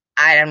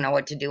don't know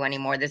what to do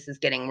anymore. This is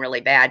getting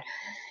really bad.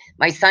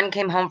 My son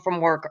came home from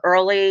work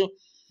early.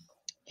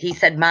 He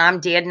said,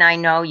 Mom, Dad and I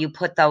know you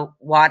put the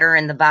water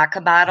in the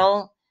vodka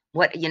bottle.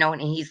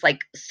 And he's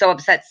like so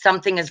upset.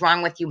 Something is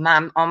wrong with you,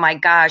 Mom. Oh my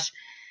gosh.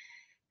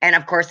 And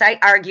of course I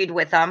argued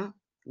with him.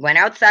 Went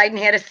outside and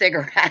had a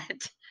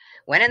cigarette,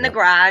 went in the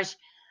garage,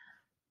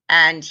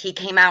 and he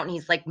came out and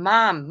he's like,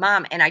 Mom.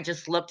 And I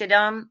just looked at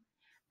him.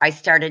 I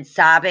started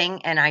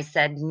sobbing and I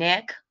said,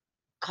 Nick,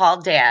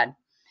 call Dad.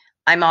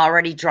 I'm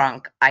already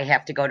drunk. I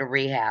have to go to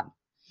rehab.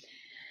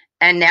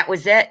 And that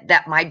was it.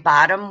 That my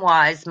bottom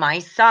was my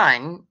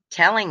son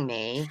telling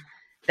me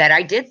that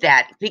I did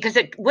that, because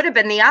it would have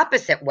been the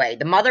opposite way.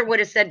 The mother would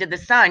have said to the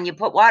son, you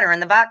put water in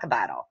the vodka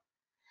bottle.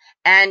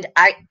 And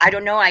I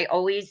don't know.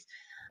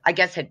 I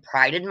guess had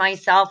prided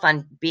myself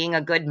on being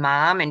a good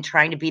mom and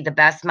trying to be the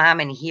best mom.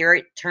 And here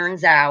it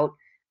turns out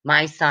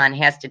my son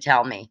has to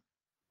tell me.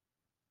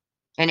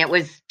 And it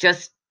was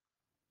just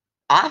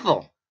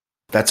awful.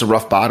 That's a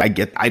rough bot.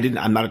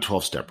 I'm not a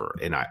 12-stepper.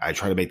 And I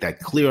try to make that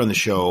clear on the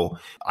show.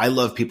 I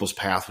love people's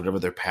path, whatever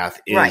their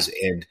path is. Right.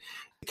 And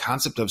the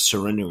concept of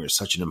surrendering is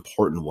such an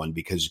important one,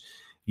 because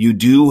you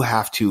do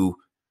have to,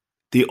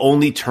 the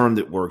only term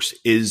that works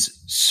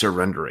is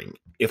surrendering.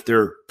 If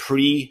they're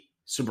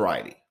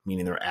pre-sobriety,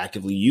 meaning they're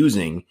actively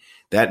using,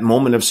 that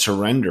moment of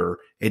surrender,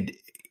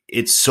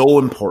 it's so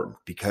important,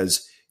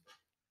 because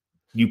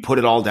you put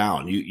it all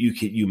down.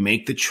 You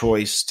make the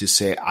choice to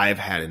say, I've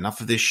had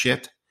enough of this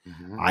shit.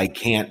 Mm-hmm. I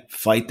can't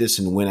fight this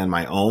and win on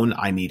my own.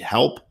 I need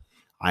help.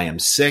 I am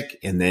sick.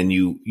 And then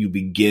you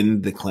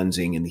begin the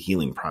cleansing and the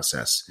healing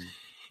process. Mm-hmm.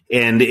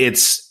 And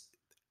it's,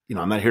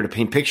 I'm not here to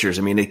paint pictures.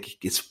 I mean,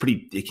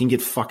 it can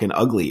get fucking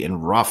ugly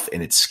and rough,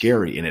 and it's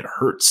scary and it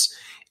hurts.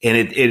 And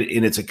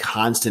it's a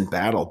constant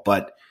battle,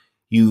 but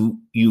you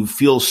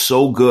feel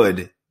so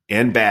good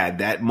and bad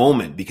that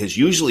moment, because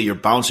usually you're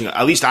bouncing.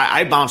 At least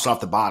I bounced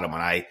off the bottom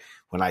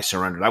when I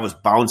surrendered. I was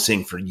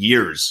bouncing for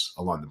years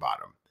along the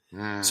bottom.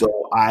 Mm.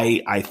 So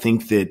I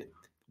think that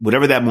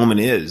whatever that moment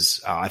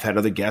is, I've had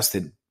other guests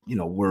that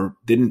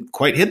didn't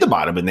quite hit the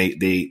bottom, and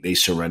they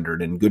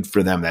surrendered, and good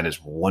for them. That is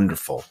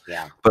wonderful.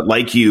 Yeah. But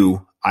like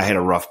you, I had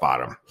a rough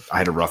bottom.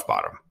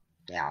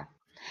 Yeah.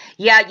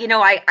 Yeah,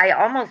 I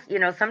almost,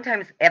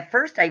 sometimes at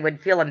first I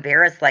would feel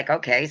embarrassed, like,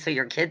 okay, so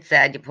your kid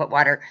said you put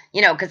water,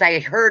 because I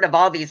heard of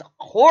all these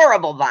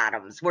horrible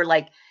bottoms where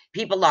like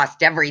people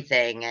lost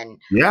everything, and,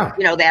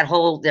 that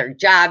whole, their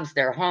jobs,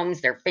 their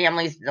homes, their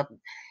families,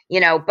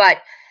 but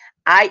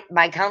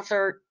my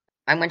counselor,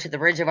 I went to the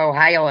Ridge of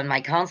Ohio, and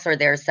my counselor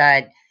there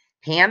said,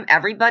 Pam,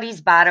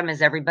 everybody's bottom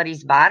is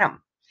everybody's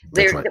bottom.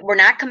 Right. We're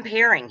not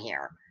comparing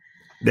here.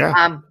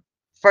 Yeah.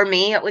 For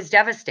me, it was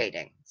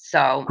devastating.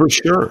 So for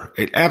sure.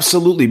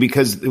 Absolutely.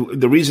 Because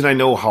the reason I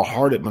know how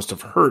hard it must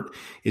have hurt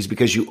is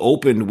because you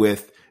opened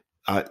with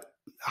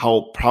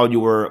how proud you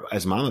were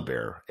as Mama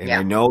Bear. And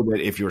I know that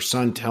if your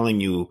son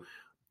telling you,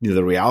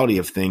 the reality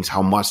of things,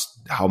 how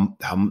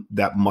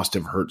that must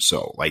have hurt.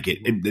 So like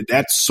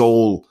that's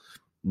soul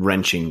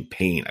wrenching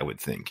pain, I would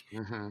think.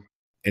 Mm-hmm.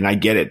 And I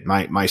get it.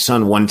 My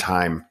son, one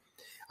time,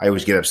 I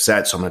always get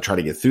upset, so I'm going to try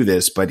to get through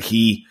this, but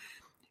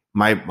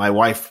my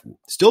wife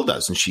still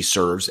does, and she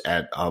serves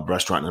at a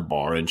restaurant and a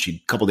bar, and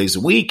a couple days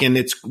a week, and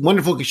it's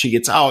wonderful because she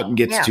gets out and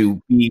gets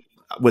to be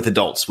with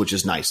adults, which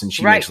is nice, and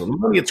she makes a little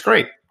money. It's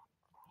great.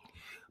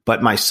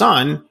 But my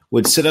son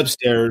would sit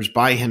upstairs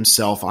by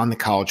himself on the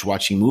couch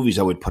watching movies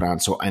I would put on,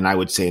 and I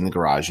would stay in the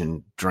garage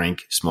and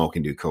drink, smoke,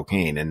 and do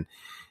cocaine.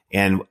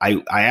 And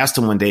I asked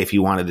him one day if he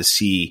wanted to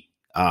see.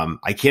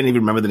 I can't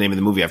even remember the name of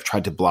the movie. I've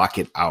tried to block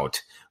it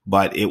out,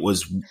 but it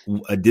was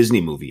a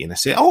Disney movie. And I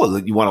said, "Oh,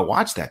 you want to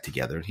watch that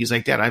together?" And he's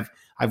like, "Dad,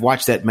 I've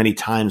watched that many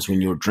times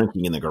when you were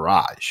drinking in the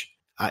garage."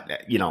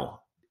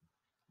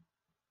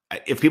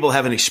 If people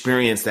haven't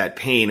experienced that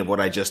pain of what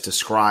I just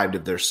described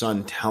of their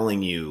son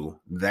telling you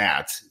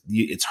that,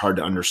 it's hard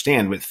to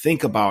understand. But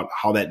think about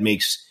how that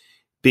makes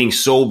being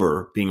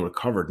sober, being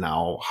recovered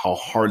now, how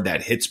hard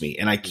that hits me.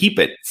 And I keep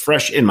it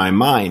fresh in my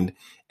mind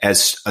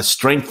as a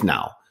strength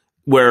now,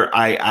 where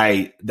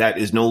I that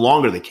is no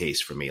longer the case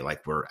for me.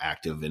 Like, we're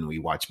active and we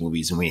watch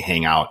movies and we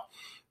hang out.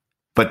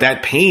 But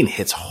that pain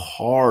hits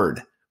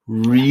hard,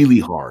 really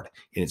hard,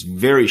 and it's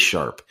very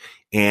sharp.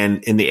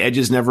 And the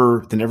edges they're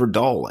never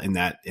dull in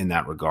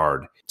that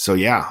regard. So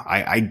yeah,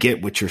 I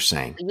get what you're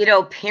saying.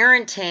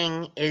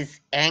 Parenting is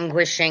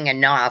anguishing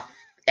enough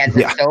as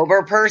a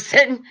sober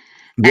person.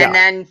 Yeah. And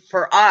then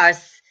for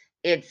us,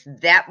 it's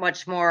that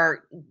much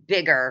more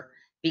bigger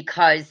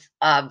because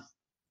of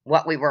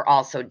what we were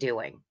also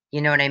doing.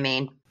 You know what I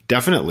mean?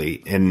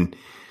 Definitely. And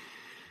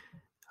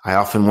I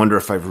often wonder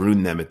if I've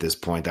ruined them at this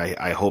point.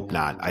 I hope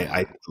not.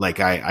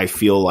 I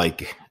feel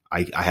like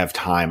I have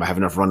time. I have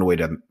enough runway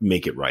to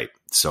make it right.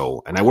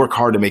 So, and I work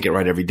hard to make it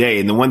right every day.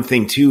 And the one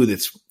thing too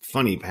that's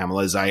funny,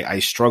 Pamela, is I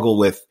struggle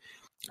with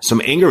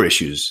some anger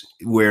issues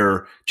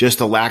where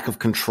just a lack of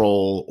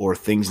control or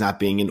things not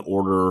being in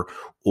order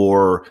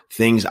or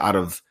things out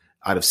of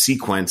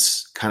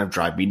sequence kind of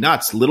drive me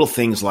nuts. Little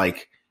things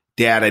like,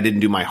 Dad, I didn't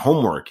do my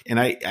homework. And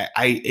I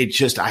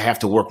have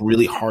to work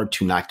really hard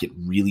to not get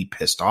really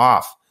pissed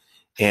off.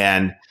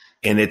 And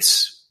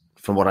it's,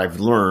 from what I've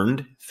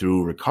learned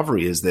through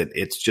recovery, is that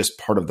it's just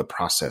part of the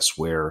process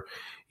where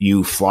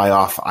you fly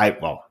off.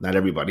 Not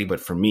everybody, but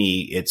for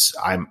me, it's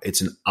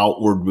an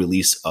outward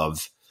release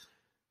of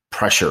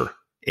pressure,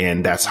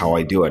 and that's how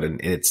I do it. And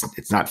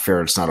it's not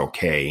fair. It's not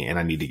okay. And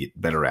I need to get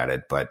better at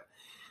it, but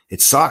it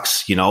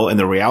sucks, and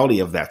the reality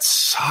of that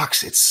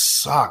sucks. It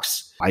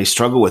sucks. I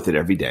struggle with it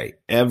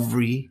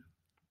every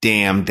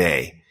damn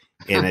day.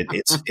 And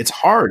it's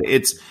hard.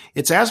 It's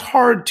as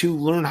hard to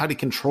learn how to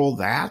control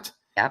that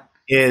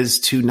as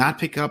to not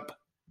pick up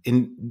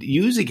and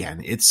use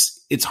again.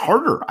 It's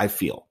harder, I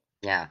feel.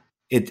 Yeah.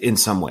 In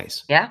some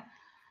ways. Yeah.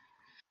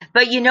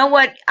 But you know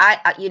what?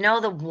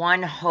 The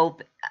one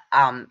hope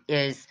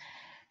is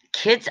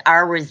kids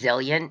are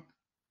resilient.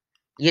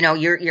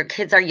 Your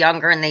kids are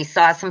younger and they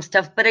saw some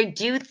stuff, but I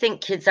do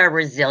think kids are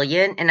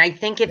resilient. And I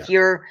think if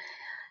you're,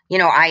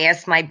 I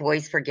asked my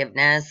boys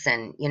forgiveness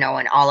and,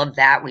 and all of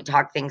that, we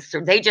talked things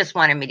through. They just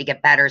wanted me to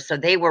get better. So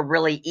they were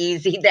really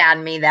easy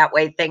on me that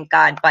way. Thank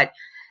God. But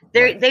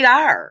they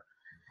are.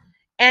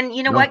 And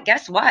you know what?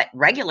 Guess what?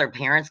 Regular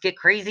parents get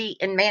crazy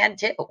and mad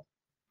too.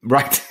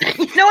 Right.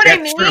 You know what I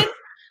mean? True.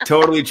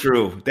 Totally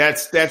true.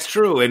 That's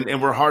true.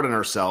 And we're hard on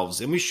ourselves,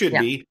 and we should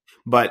be.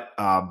 But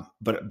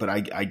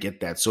I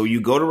get that. So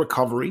you go to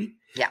recovery.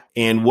 Yeah.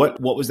 And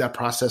what was that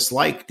process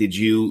like? Did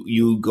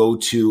you go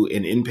to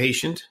an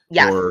inpatient?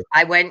 Yes.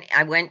 I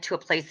went to a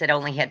place that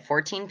only had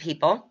 14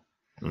 people.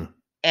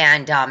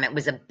 And it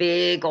was a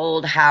big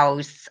old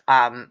house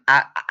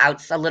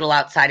a little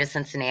outside of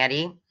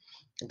Cincinnati,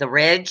 the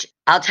Ridge.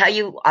 I'll tell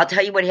you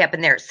what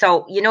happened there.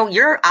 So,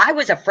 I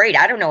was afraid.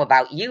 I don't know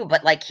about you,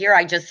 but like here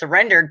I just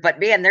surrendered,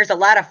 but man, there's a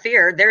lot of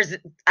fear.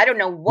 I don't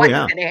know what's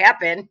going to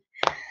happen.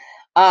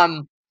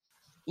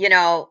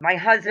 My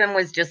husband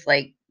was just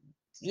like,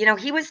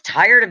 he was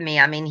tired of me.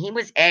 I mean, he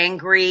was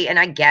angry, and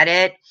I get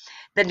it.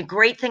 The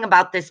great thing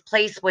about this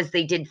place was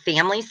they did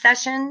family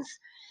sessions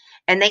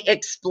and they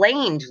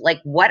explained like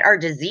what our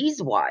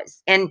disease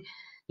was. And,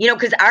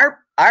 because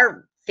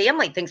our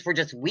family thinks we're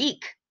just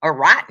weak or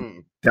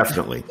rotten.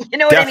 Definitely. You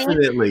know what I mean?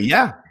 Definitely.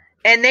 Yeah.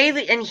 And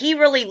he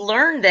really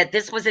learned that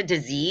this was a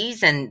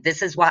disease and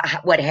this is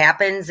what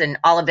happens and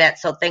all of that.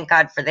 So thank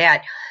God for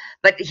that.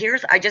 But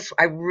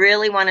I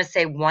really want to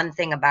say one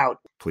thing about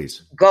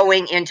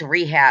going into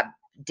rehab.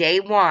 Day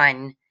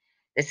one,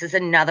 this is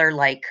another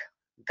like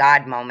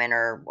God moment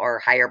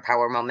or higher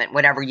power moment,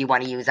 whatever you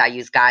want to use. I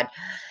use God.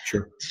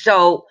 Sure.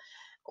 So,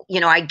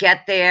 I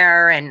get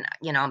there and,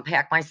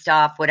 unpack my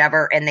stuff,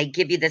 whatever. And they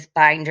give you this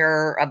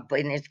binder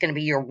and it's going to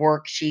be your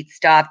worksheet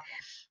stuff.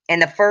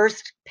 And the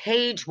first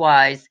page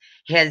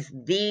has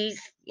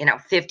these,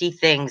 50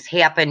 things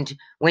happened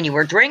when you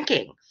were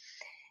drinking.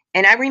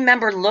 And I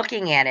remember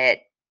looking at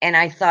it and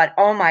I thought,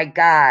 oh my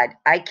God,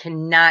 I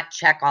cannot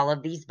check all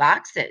of these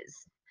boxes.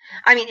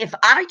 I mean, if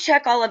I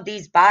check all of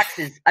these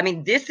boxes, I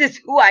mean, this is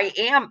who I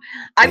am.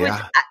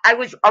 I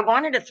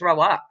wanted to throw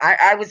up.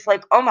 I was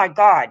like, oh my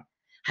God,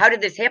 how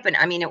did this happen?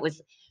 I mean,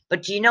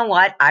 but do you know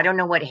what? I don't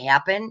know what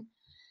happened,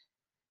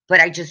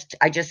 but I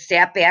just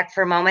sat back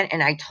for a moment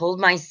and I told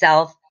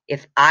myself,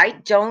 if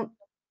I'm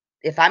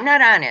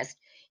not honest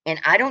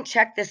and I don't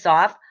check this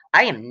off,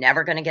 I am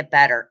never going to get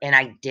better. And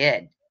I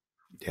did.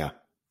 Yeah.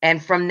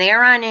 And from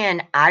there on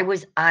in, I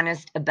was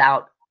honest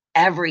about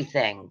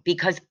everything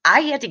because I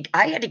had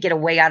to get a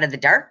way out of the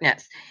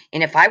darkness.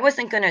 And if I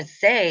wasn't going to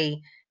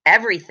say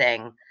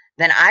everything,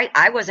 then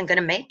I wasn't going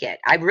to make it.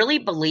 I really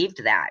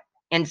believed that.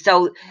 And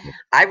so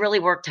I really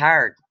worked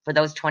hard for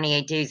those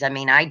 28 days. I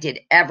mean, I did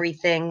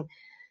everything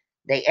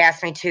They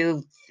asked me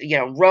to,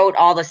 wrote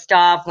all the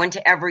stuff, went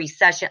to every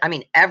session. I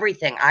mean,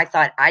 everything. I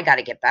thought I got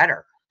to get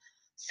better.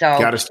 So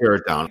got to stare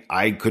it down.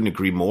 I couldn't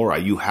agree more.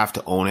 You have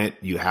to own it.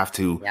 You have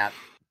to yep.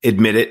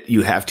 admit it.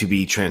 You have to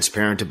be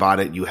transparent about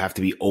it. You have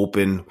to be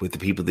open with the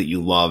people that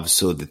you love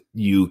so that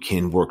you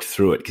can work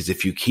through it. Because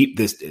if you keep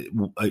this,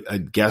 a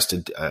guest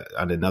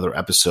on another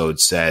episode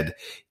said,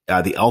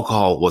 the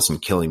alcohol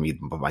wasn't killing me,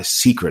 but my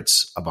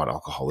secrets about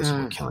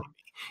alcoholism were killing me.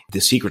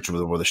 The secrets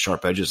were where the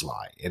sharp edges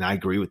lie. And I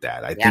agree with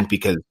that. I think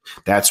because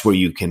that's where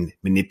you can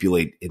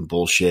manipulate and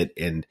bullshit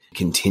and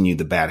continue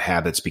the bad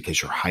habits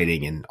because you're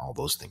hiding and all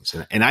those things.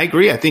 And I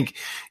agree. I think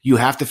you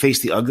have to face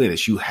the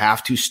ugliness. You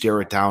have to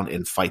stare it down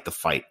and fight the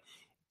fight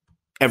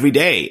every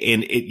day.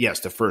 And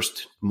yes, the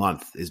first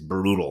month is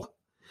brutal,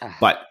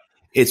 but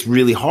it's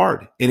really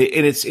hard. And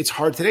it's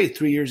hard today,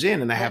 3 years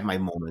in, and I have my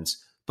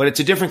moments, but it's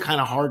a different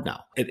kind of hard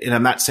now. And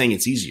I'm not saying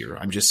it's easier.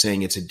 I'm just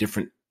saying it's a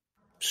different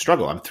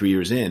struggle. I'm 3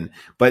 years in,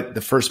 but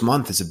the first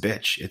month is a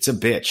bitch. It's a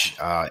bitch.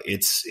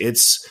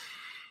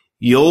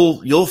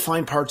 You'll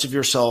find parts of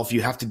yourself.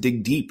 You have to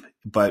dig deep,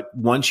 but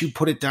once you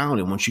put it down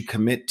and once you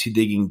commit to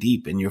digging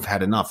deep and you've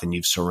had enough and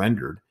you've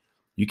surrendered,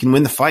 you can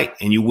win the fight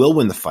and you will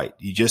win the fight.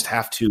 You just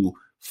have to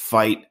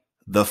fight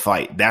the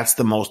fight. That's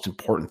the most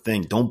important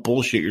thing. Don't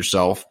bullshit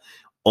yourself.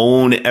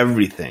 Own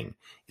everything.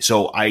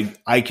 So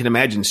I can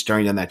imagine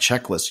staring down that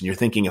checklist and you're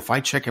thinking, if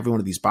I check every one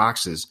of these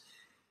boxes,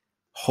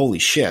 holy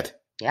shit.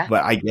 Yeah.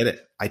 But I get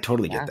it. I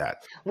totally get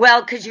that.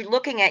 Well, because you're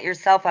looking at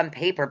yourself on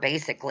paper,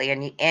 basically,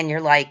 and you're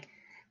like,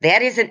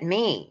 that isn't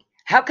me.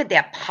 How could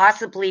that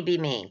possibly be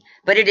me?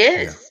 But it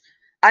is.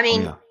 Yeah. I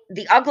mean,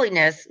 the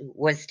ugliness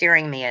was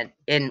staring me right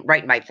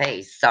in my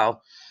face.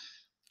 So,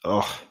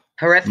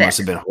 horrific. It must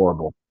have been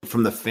horrible.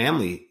 From the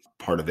family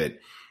part of it,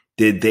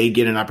 did they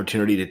get an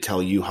opportunity to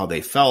tell you how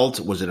they felt?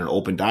 Was it an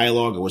open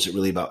dialogue, or was it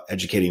really about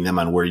educating them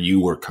on where you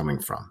were coming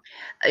from?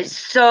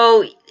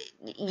 So,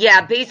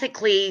 yeah,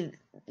 basically,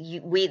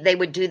 they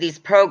would do these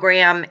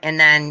program, and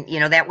then,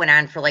 that went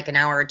on for like an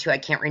hour or two. I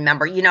can't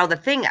remember. The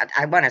thing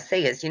I want to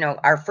say is,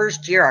 our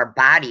first year, our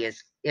body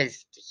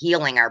is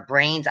healing, our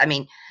brains. I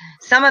mean,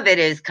 some of it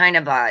is kind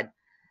of a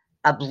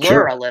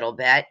blur a little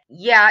bit.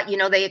 Yeah.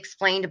 They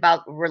explained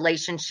about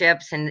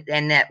relationships and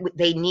that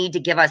they need to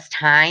give us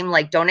time.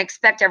 Like, don't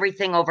expect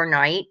everything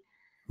overnight.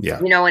 Yeah.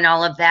 And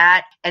all of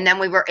that. And then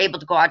we were able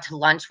to go out to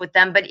lunch with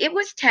them, but it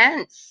was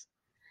tense.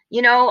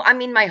 I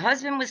mean, my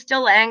husband was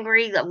still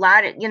angry, a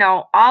lot of,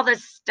 all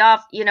this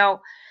stuff,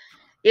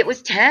 it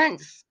was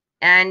tense.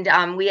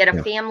 And we had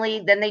a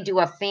family, then they do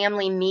a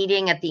family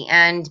meeting at the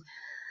end,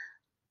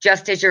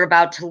 just as you're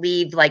about to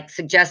leave, like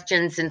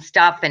suggestions and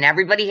stuff. And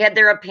everybody had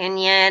their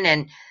opinion.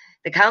 And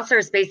the counselor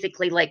is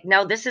basically like,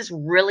 no, this is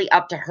really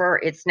up to her.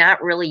 It's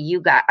not really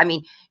you got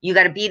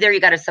to be there. You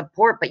got to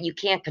support, but you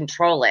can't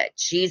control it.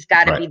 She's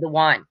got to be the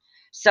one.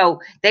 So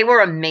they were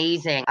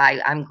amazing.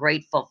 I'm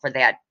grateful for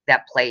that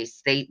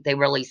place. They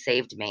really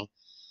saved me.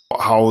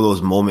 How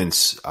those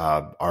moments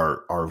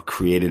are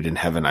created in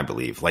heaven, I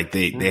believe. Like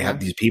they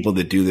have these people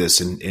that do this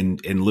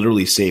and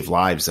literally save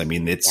lives. I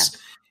mean,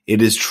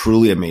 it is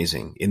truly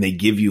amazing, and they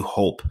give you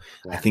hope.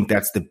 Yeah. I think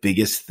that's the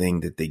biggest thing,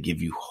 that they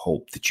give you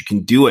hope that you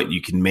can do it,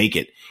 you can make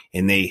it,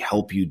 and they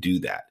help you do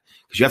that.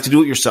 Because you have to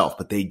do it yourself,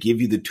 but they give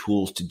you the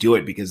tools to do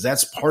it, because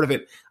that's part of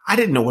it. I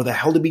didn't know where the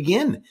hell to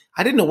begin.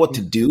 I didn't know what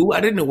to do.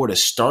 I didn't know where to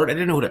start. I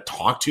didn't know who to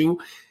talk to.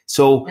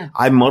 So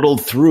I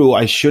muddled through.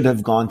 I should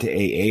have gone to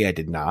AA. I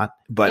did not,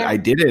 but I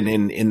didn't.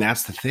 And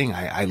that's the thing.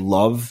 I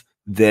love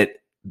that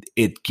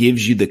it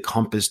gives you the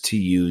compass to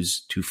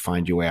use to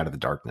find your way out of the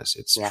darkness.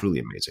 It's truly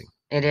amazing.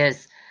 It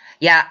is.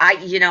 Yeah.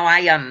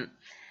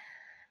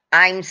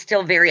 I'm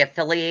still very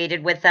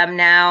affiliated with them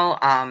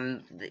now,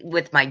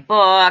 with my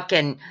book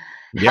and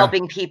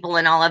helping people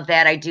and all of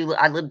that. I do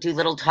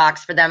little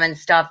talks for them and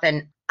stuff.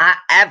 And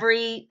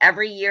every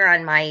year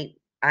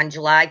on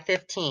July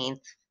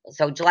 15th,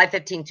 so July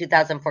 15th,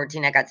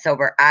 2014, I got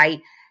sober.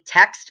 I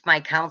text my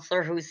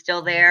counselor who's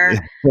still there.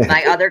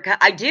 My other,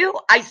 I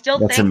still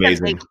think that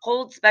they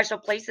hold special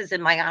places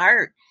in my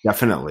heart.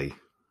 Definitely.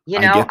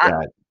 I get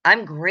that.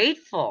 I'm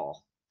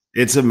grateful.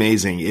 It's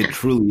amazing. It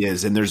truly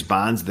is. And there's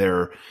bonds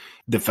there,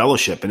 the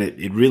fellowship. And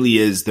it really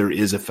is. There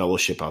is a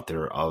fellowship out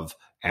there of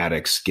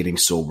addicts getting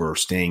sober,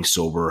 staying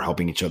sober,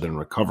 helping each other in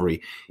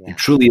recovery. It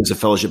truly is a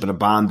fellowship and a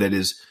bond that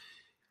is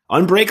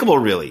unbreakable,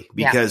 really,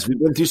 because we've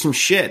been through some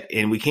shit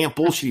and we can't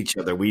bullshit each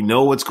other. We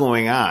know what's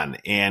going on,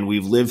 and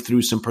we've lived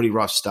through some pretty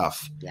rough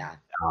stuff. Yeah.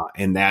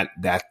 And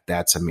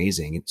that's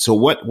amazing. So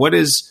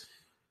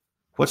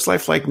what's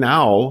life like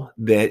now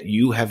that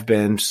you have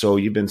been, so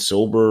you've been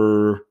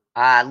sober?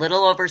 A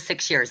little over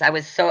 6 years. I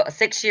was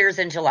 6 years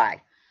in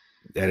July.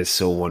 That is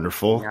so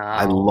wonderful. No.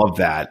 I love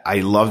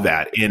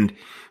that. And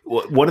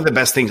one of the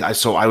best things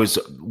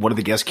one of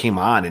the guests came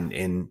on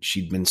and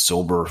she'd been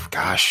sober,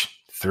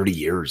 30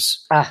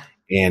 years.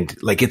 And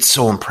like, it's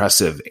so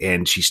impressive.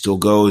 And she still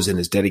goes and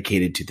is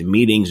dedicated to the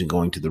meetings and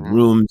going to the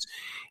rooms.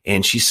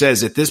 And she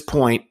says, at this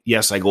point,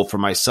 yes, I go for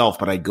myself,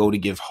 but I go to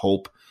give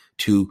hope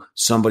to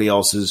somebody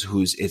else's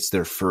it's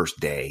their first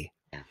day,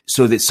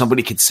 so that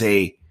somebody could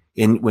say,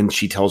 when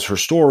she tells her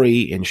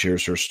story and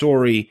shares her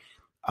story.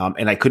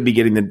 And I could be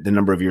getting the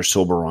number of years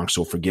sober wrong,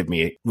 so forgive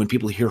me. When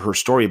people hear her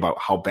story about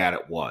how bad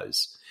it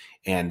was,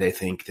 and they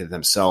think to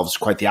themselves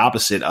quite the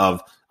opposite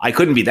of, I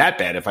couldn't be that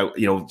bad if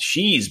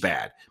she's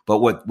bad. But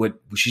what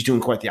she's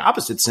doing quite the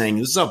opposite, saying,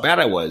 this is how bad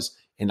I was.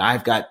 And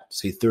I've got,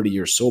 say, 30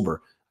 years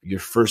sober. Your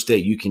first day,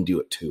 you can do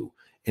it too.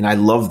 And I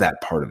love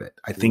that part of it.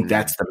 I think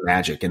that's the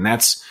magic. And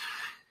that's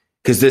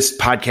because this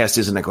podcast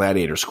isn't a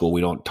gladiator school. We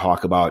don't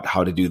talk about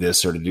how to do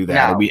this or to do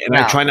that.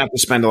 I try not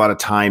to spend a lot of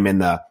time in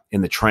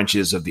the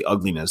trenches of the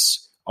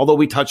ugliness, although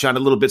we touch on it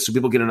a little bit so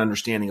people get an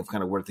understanding of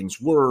kind of where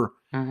things were.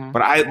 Mm-hmm.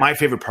 But my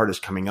favorite part is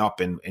coming up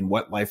and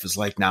what life is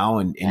like now,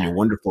 and your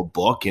wonderful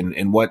book,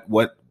 and what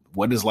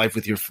is life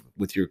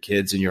with your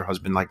kids and your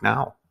husband like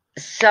now?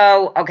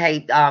 So,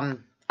 okay.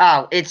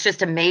 It's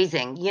just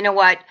amazing. You know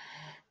what?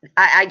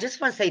 I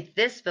just want to say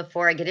this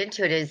before I get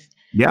into it is,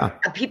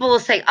 people will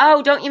say,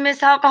 oh, don't you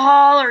miss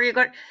alcohol? Or you're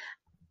going,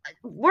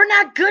 we're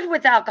not good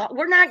with alcohol.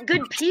 We're not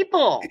good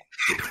people.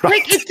 Right.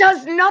 Like, it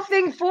does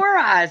nothing for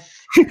us.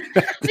 I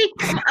mean,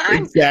 come on.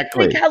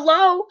 Exactly. Like,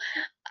 hello.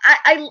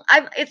 I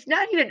it's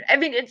not even, I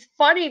mean, it's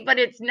funny, but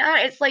it's not.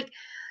 It's like,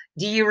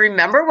 do you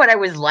remember what I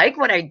was like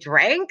when I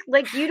drank?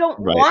 Like, you don't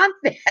want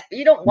that.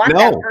 You don't want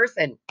that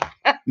person.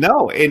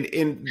 No.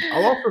 And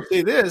I'll also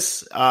say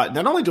this,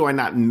 not only do I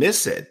not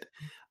miss it,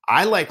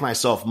 I like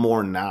myself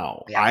more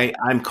now. Yeah.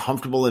 I'm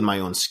comfortable in my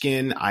own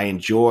skin. I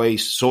enjoy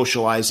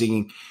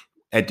socializing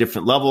at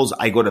different levels.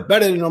 I go to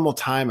bed at a normal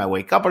time. I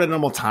wake up at a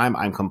normal time.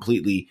 I'm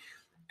completely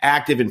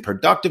active and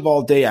productive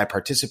all day. I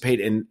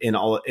participate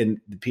in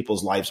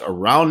people's lives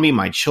around me,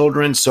 my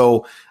children.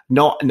 So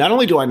no, not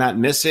only do I not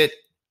miss it,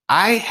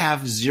 I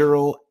have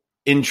zero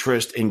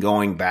interest in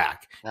going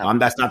back.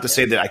 That's not to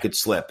say that I could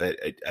slip.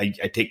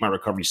 I take my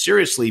recovery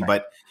seriously,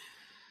 but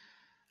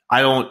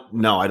I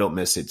don't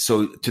miss it.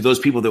 So to those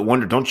people that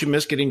wonder, don't you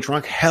miss getting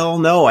drunk? Hell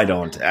no, I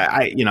don't.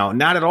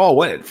 Not at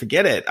all.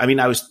 Forget it. I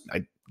mean,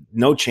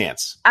 no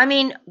chance. I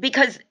mean,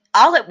 because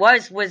all it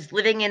was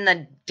living in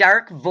the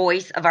dark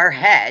voice of our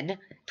head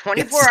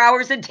 24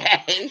 hours a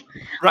day.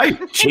 Right.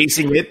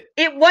 Chasing it.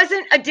 It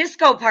wasn't a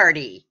disco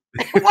party.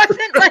 It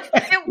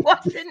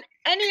wasn't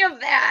any of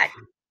that.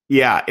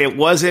 Yeah, it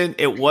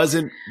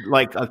wasn't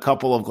like a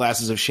couple of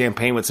glasses of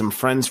champagne with some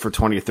friends for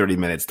 20 or 30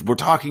 minutes. We're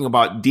talking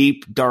about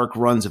deep, dark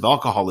runs of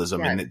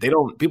alcoholism, and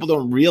people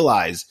don't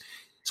realize.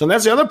 So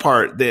that's the other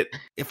part, that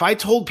if I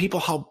told people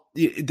how,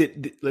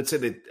 let's say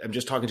that I'm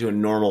just talking to a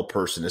normal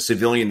person, a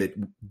civilian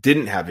that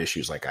didn't have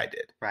issues like I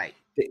did. Right.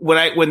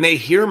 When they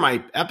hear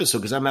my episode,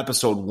 because I'm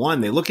episode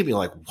 1, they look at me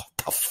like, what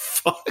the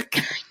fuck?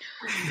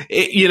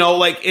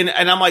 And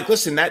I'm like,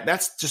 listen,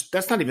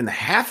 that's not even the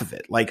half of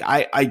it. Like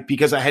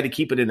because I had to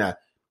keep it in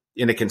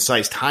a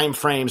concise time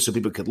frame so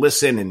people could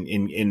listen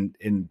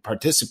and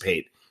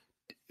participate.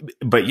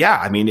 But yeah,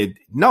 I mean,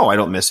 I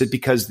don't miss it,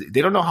 because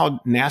they don't know how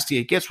nasty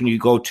it gets when you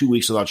go 2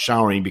 weeks without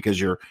showering because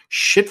you're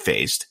shit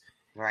faced,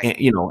 right?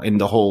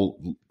 And the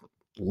whole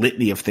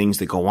litany of things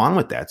that go on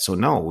with that. So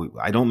no,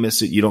 I don't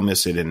miss it. You don't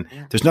miss it. And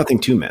there's nothing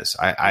to miss.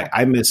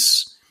 I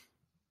miss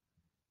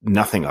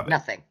nothing of it.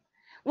 Nothing.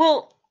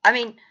 Well, I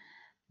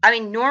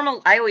mean,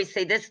 normal, I always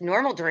say this,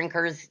 normal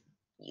drinkers,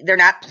 they're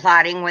not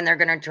plotting when they're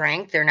going to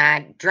drink. They're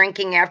not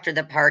drinking after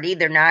the party.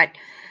 They're not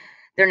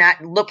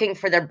looking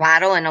for their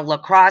bottle in a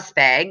lacrosse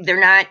bag. They're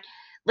not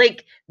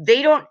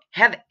they don't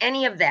have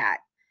any of that.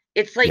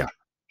 It's like,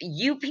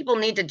 you people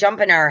need to jump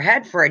in our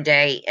head for a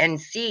day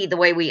and see the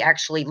way we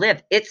actually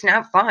live. It's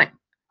not fun.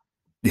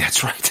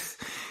 That's right.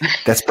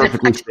 That's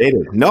perfectly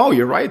stated. No,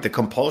 you're right. The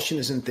compulsion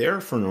isn't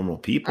there for normal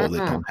people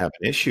that don't have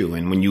an issue.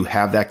 And when you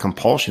have that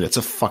compulsion, it's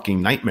a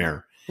fucking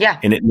nightmare. Yeah.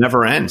 And it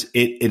never ends.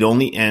 It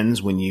only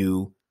ends when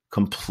you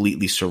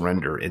completely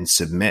surrender and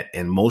submit.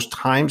 And most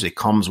times it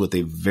comes with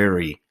a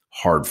very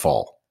hard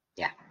fall.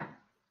 Yeah.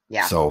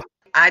 Yeah. So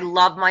I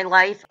love my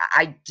life.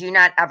 I do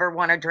not ever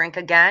want to drink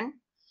again.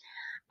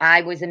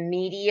 I was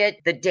immediate.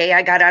 The day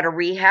I got out of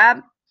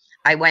rehab,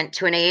 I went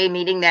to an AA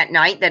meeting that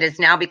night that has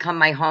now become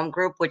my home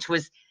group, which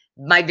was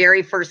my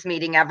very first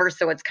meeting ever.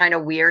 So it's kind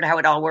of weird how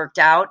it all worked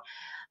out.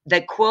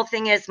 The cool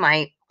thing is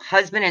my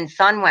husband and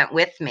son went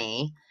with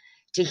me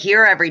to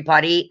hear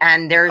everybody.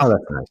 And there's,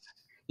 that's nice.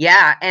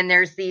 Yeah. And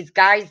there's these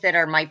guys that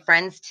are my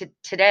friends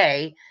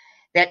today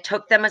that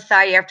took them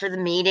aside after the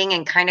meeting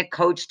and kind of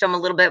coached them a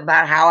little bit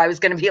about how I was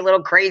going to be a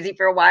little crazy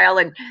for a while.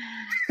 And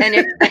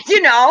it,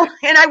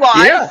 and I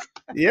was.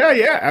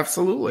 Yeah,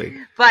 absolutely.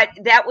 But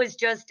that was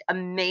just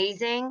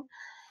amazing.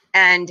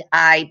 And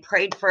I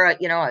prayed for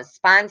a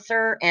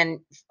sponsor,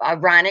 and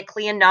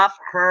ironically enough,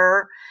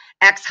 her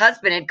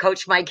ex-husband had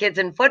coached my kids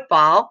in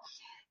football.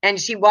 And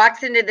she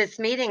walks into this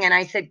meeting and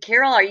I said,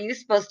 Carol, are you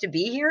supposed to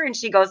be here? And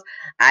she goes,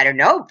 I don't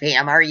know,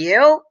 Pam, are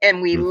you?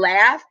 And we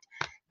laughed,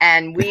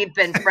 and we've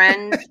been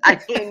friends. I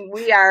mean,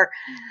 we are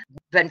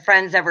been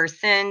friends ever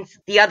since.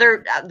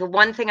 The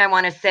one thing I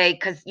want to say,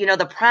 because,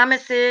 the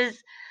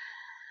promises,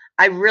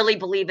 I really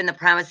believe in the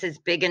promises,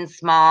 big and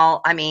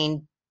small. I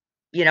mean,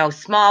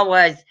 small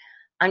was,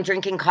 I'm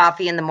drinking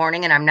coffee in the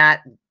morning and I'm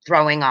not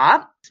throwing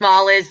up.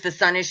 Small is the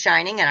sun is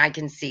shining and I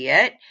can see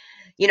it.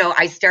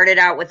 I started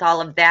out with all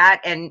of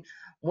that, and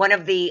one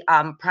of the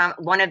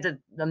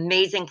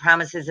amazing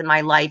promises in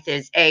my life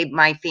is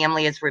my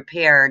family is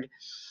repaired.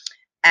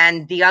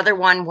 And the other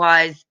one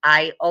was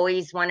I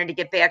always wanted to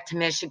get back to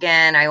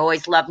Michigan. I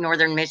always loved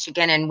Northern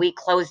Michigan. And we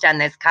closed on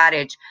this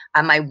cottage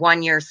on my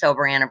 1 year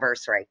sober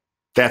anniversary.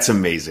 That's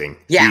amazing.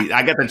 Yeah. See,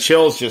 I got the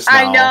chills just now.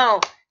 I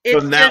know.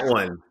 From that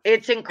one.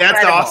 It's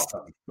incredible. That's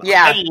awesome.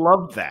 Yeah. I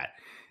love that.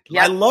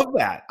 Yep. I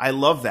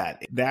love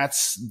that.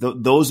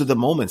 Those are the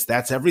moments.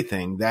 That's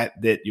everything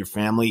that your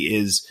family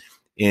is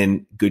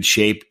in good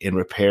shape and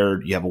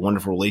repaired. You have a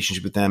wonderful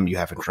relationship with them. You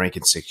haven't drank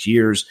in 6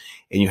 years,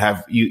 and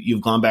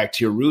you've gone back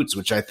to your roots,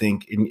 which I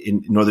think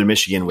in Northern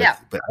Michigan with,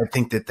 but I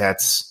think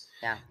that's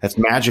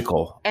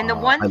magical. And the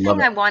one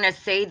thing I want to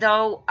say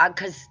though,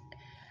 cause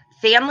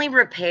family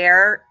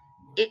repair,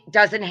 it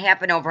doesn't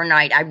happen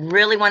overnight. I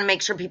really want to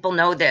make sure people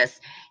know this.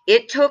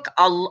 It took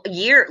a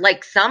year.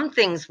 Like some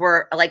things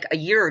were like a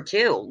year or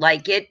two.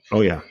 Like it.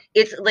 Oh yeah.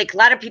 It's like a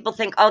lot of people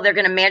think, oh, they're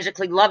going to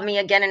magically love me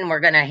again, and we're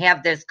going to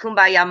have this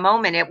kumbaya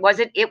moment. It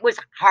wasn't. It was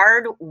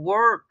hard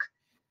work.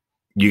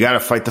 You got to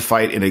fight the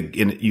fight,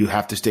 and you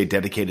have to stay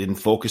dedicated and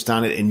focused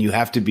on it. And you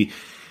have to be.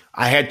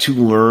 I had to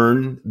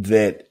learn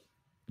that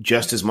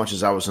just as much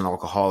as I was an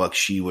alcoholic,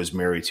 she was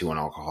married to an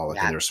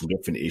alcoholic, and there's some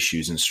different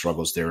issues and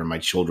struggles there. And my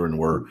children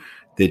were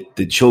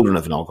the children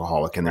of an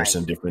alcoholic, and there's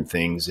some different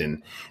things.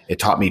 And it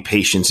taught me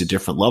patience at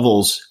different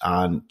levels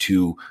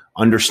to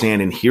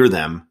understand and hear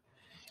them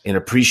and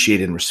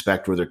appreciate and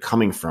respect where they're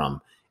coming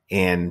from,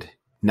 and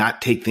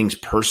not take things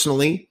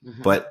personally,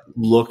 but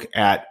look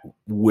at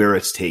where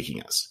it's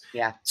taking us.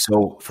 Yeah.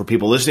 So for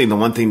people listening, the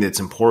one thing that's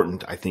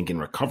important, I think, in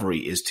recovery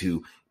is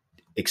to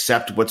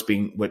accept what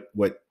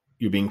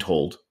you're being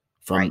told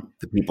from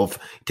the people.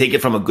 Take it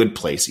from a good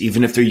place,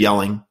 even if they're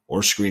yelling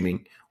or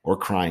screaming or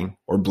crying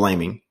or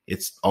blaming.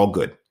 It's all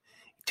good.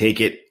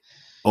 Take it,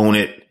 own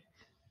it,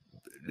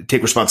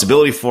 take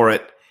responsibility for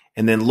it,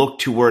 and then look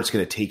to where it's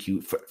going to take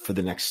you for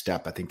the next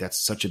step. I think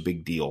that's such a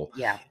big deal.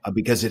 Yeah.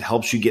 Because it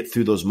helps you get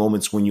through those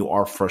moments when you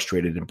are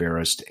frustrated,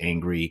 embarrassed,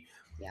 angry,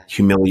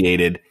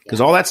 humiliated,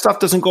 because all that stuff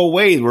doesn't go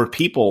away. We're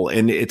people,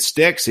 and it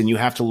sticks, and you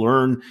have to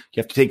learn. You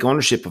have to take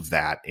ownership of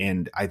that.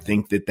 And I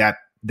think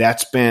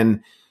that's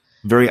been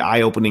very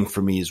eye-opening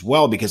for me as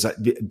well, because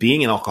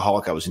being an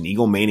alcoholic, I was an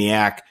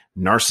egomaniac,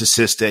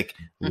 narcissistic,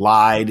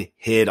 lied,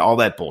 hid, all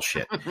that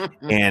bullshit.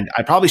 And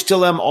I probably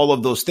still am all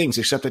of those things,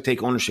 except I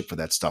take ownership for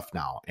that stuff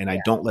now, and I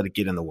don't let it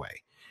get in the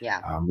way.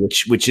 Yeah.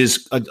 Which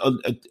is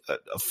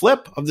a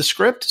flip of the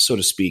script, so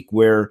to speak,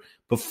 where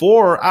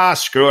before,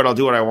 screw it, I'll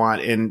do what I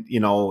want. And,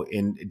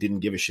 and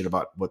didn't give a shit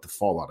about what the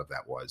fallout of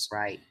that was.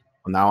 Right.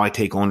 Well, now I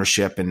take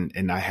ownership,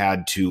 and I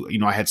had to,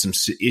 I had some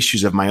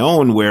issues of my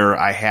own where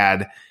I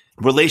had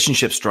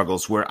relationship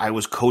struggles where I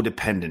was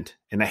codependent.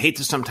 And I hate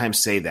to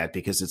sometimes say that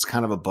because it's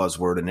kind of a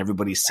buzzword and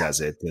everybody says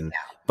it.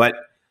 But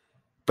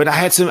I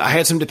had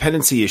some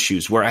dependency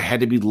issues where I had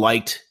to be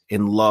liked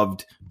and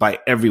loved by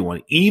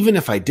everyone, even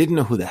if I didn't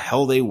know who the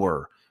hell they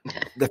were.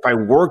 If I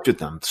worked with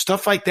them,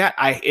 stuff like that,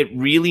 it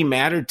really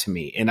mattered to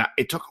me. And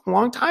it took a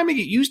long time to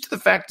get used to the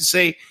fact to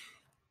say,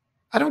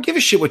 I don't give a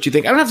shit what you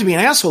think. I don't have to be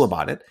an asshole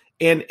about it.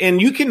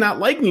 And you can not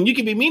like me, and you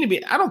can be mean to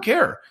me. I don't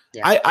care.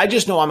 Yeah. I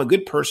just know I'm a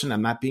good person.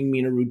 I'm not being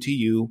mean or rude to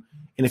you.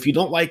 And if you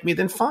don't like me,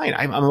 then fine.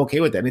 I'm okay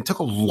with that. And it took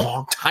a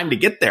long time to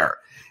get there.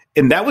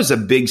 And that was a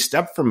big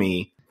step for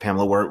me,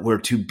 Pamela, where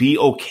to be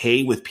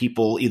okay with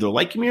people either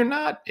liking me or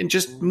not, and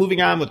just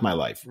moving on with my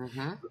life.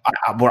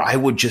 Where I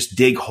would just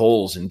dig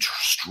holes and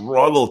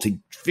struggle to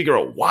figure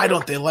out, why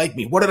don't they like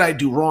me? What did I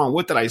do wrong?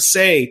 What did I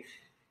say?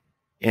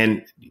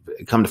 And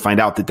come to find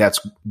out that that's,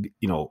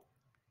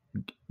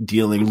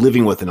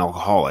 living with an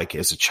alcoholic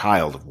as a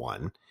child of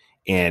one,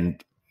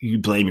 and you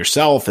blame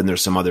yourself, and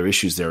there's some other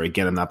issues there.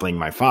 Again, I'm not blaming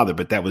my father,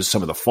 but that was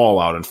some of the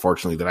fallout,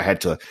 unfortunately,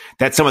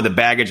 that's some of the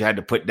baggage I had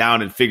to put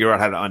down and figure out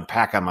how to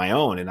unpack on my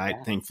own. And I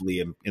thankfully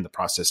am in the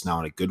process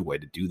now in a good way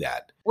to do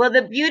that. Well,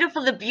 the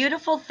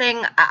beautiful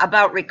thing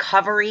about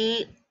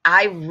recovery,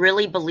 I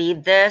really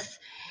believe this,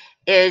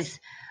 is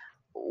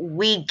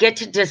we get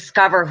to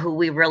discover who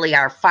we really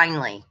are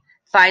finally,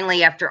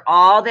 after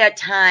all that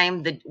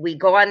time, we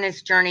go on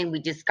this journey, we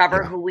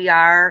discover who we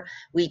are,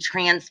 we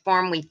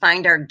transform, we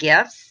find our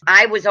gifts.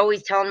 I was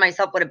always telling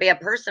myself what a bad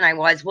person I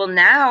was. Well,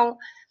 now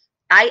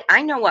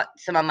I know what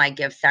some of my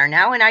gifts are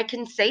now, and I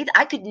can say that.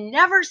 I could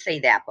never say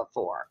that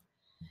before.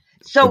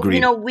 So,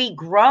 Agreed. We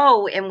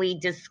grow and we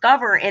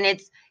discover, and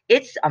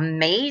it's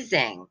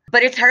amazing,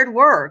 but it's hard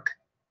work,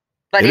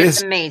 but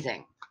it's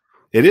amazing.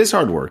 It is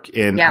hard work.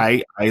 And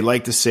I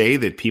like to say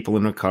that people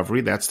in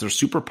recovery, that's their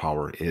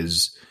superpower,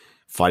 is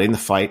fighting the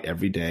fight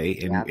every day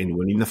and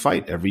winning the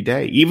fight every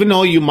day. Even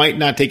though you might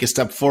not take a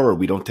step forward,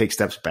 we don't take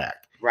steps back.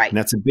 Right. And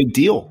that's a big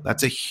deal.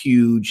 That's a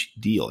huge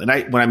deal. And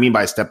what I mean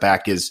by a step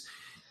back is,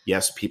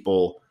 yes,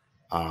 people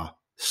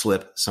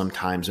slip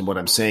sometimes. And what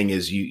I'm saying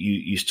is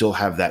you still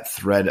have that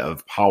thread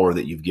of power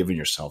that you've given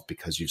yourself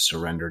because you've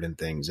surrendered and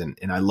things. And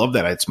I love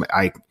that.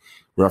 I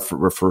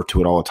refer to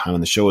it all the time on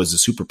the show as a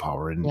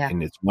superpower.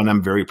 And it's one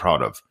I'm very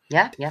proud of.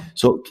 Yeah. Yeah.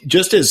 So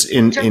just as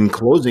in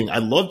closing,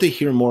 I'd love to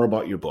hear more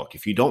about your book.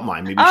 If you don't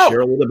mind, maybe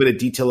share a little bit of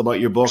detail about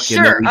your book.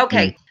 Sure.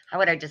 Okay. How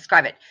would I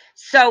describe it?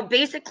 So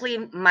basically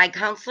my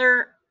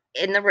counselor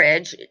in the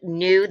Ridge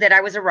knew that I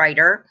was a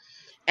writer.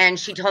 And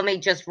she told me,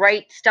 just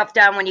write stuff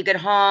down when you get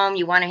home.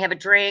 You want to have a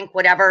drink,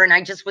 whatever. And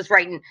I just was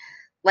writing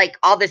like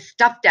all this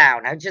stuff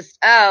down. I just,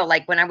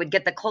 like when I would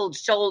get the cold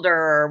shoulder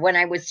or when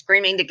I was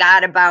screaming to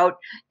God about,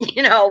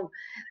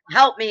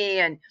 help me.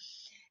 And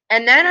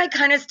then I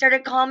kind of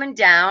started calming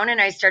down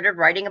and I started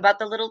writing about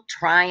the little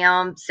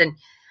triumphs. And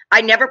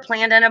I never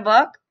planned on a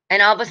book.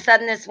 And all of a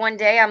sudden this one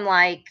day, I'm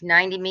like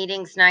 90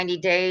 meetings, 90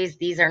 days.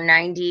 These are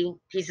 90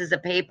 pieces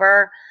of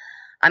paper.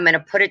 I'm going to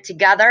put it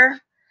together.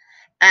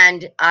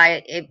 And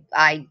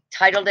I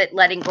titled it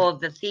Letting Go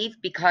of the Thief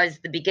because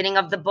the beginning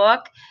of the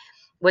book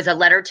was a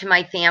letter to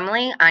my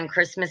family on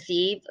Christmas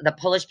Eve. The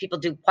Polish people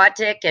do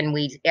płatek, and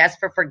we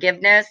asked for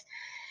forgiveness.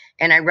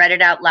 And I read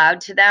it out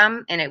loud to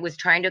them, and it was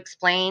trying to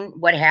explain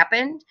what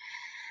happened.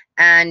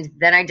 And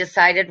then I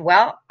decided,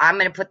 well, I'm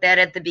going to put that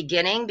at the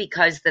beginning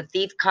because the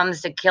thief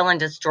comes to kill and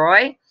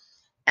destroy.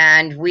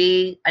 And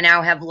we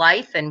now have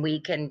life, and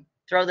we can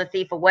throw the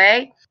thief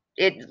away.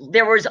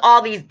 There was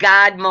all these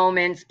God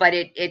moments, but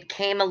it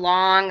came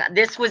along.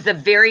 This was the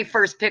very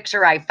first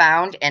picture I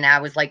found, and I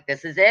was like,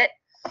 this is it.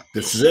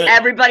 This is it.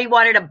 Everybody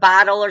wanted a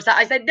bottle or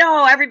something. I said,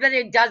 no,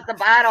 everybody does the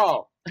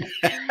bottle.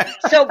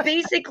 So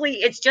basically,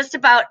 it's just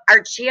about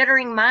our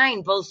chattering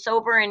mind, both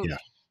sober and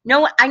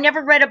no, I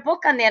never read a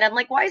book on that. I'm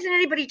like, why isn't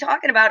anybody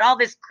talking about all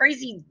this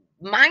crazy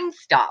mind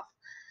stuff?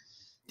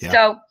 Yeah.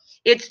 So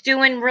it's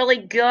doing really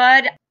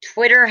good.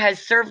 Twitter has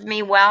served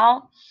me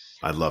well.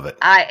 I love it.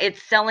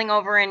 It's selling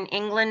over in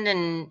England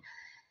and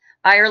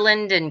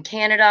Ireland and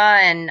Canada,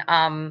 and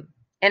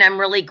I'm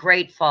really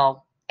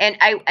grateful. And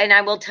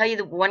I will tell you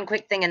the one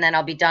quick thing, and then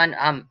I'll be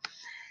done.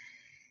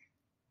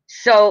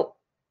 So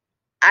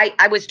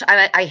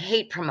I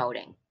hate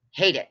promoting,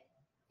 hate it.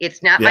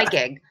 It's not my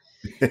gig.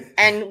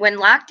 And when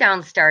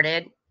lockdown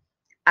started,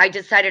 I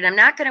decided I'm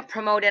not going to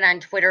promote it on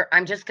Twitter.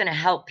 I'm just going to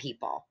help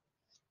people.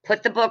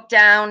 Put the book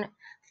down.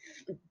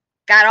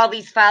 Got all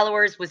these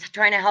followers, was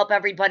trying to help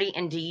everybody.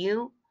 And do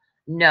you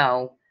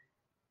know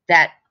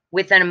that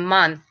within a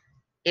month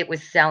it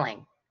was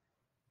selling?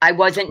 I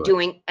wasn't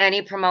doing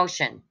any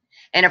promotion.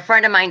 And a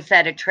friend of mine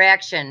said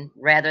attraction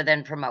rather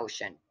than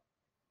promotion.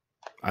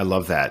 I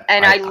love that.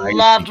 And I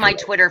love my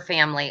Twitter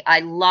family.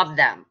 I love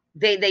them.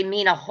 They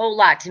mean a whole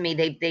lot to me.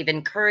 They've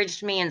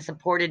encouraged me and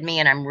supported me,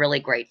 and I'm really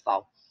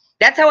grateful.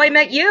 That's how I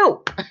met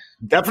you.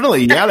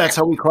 Definitely. Yeah, that's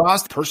how we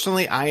crossed.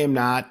 Personally, I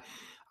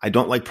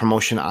don't like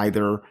promotion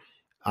either.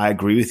 I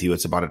agree with you.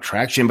 It's about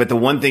attraction. But the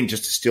one thing,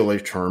 just to steal a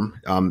term,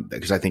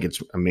 because I think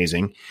it's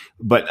amazing.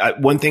 But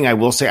one thing I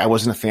will say, I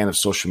wasn't a fan of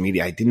social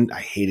media. I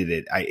hated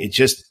it.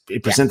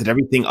 It presented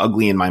everything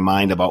ugly in my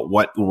mind about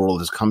what the world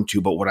has come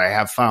to. But what I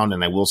have found,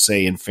 and I will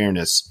say in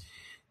fairness,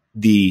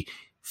 the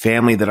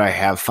family that I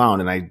have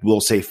found, and I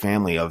will say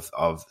family of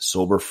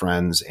sober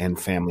friends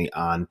and family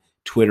on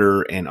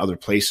Twitter and other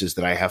places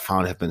that I have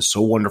found have been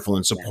so wonderful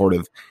and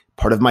supportive.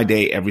 Part of my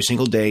day, every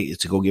single day, is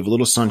to go give a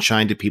little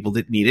sunshine to people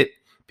that need it.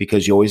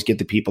 Because you always get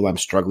the people, I'm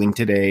struggling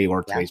today,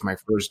 or today's my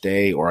first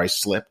day, or I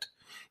slipped,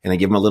 and I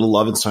give them a little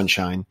love and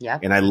sunshine. Yeah.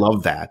 And I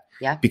love that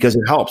because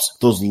it helps.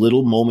 Those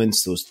little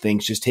moments, those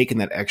things, just taking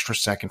that extra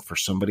second for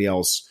somebody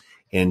else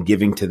and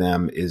giving to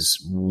them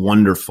is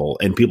wonderful.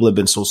 And people have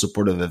been so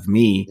supportive of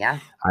me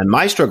on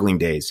my struggling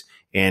days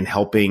and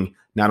helping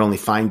not only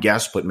find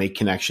guests, but make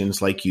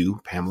connections like you,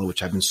 Pamela,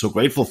 which I've been so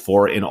grateful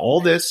for in all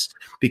this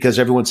because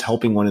everyone's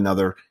helping one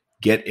another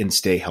get and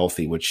stay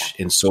healthy, which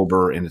in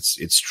sober, and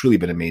it's truly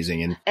been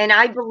amazing. And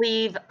I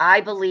believe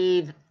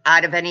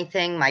out of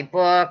anything, my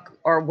book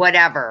or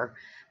whatever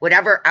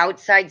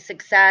outside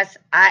success,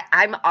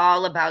 I'm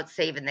all about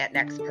saving that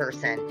next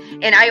person.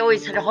 And I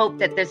always had hoped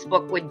that this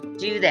book would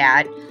do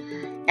that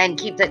and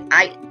keep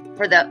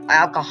for the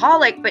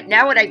alcoholic. But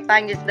now what I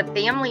find is the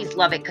families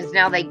love it because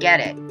now they get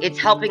it. It's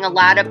helping a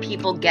lot of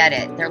people get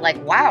it. They're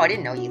like, wow, I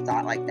didn't know you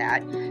thought like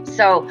that.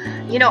 So,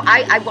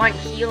 I want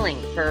healing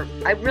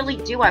I really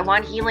do. I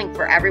want healing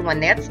for everyone.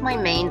 That's my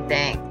main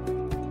thing.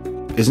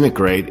 Isn't it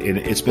great? And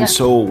it's been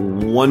so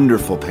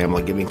wonderful,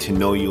 Pamela, getting to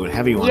know you and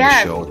having you on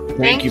the show.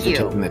 Thank you for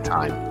taking the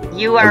time.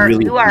 You are.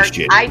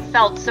 I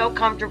felt so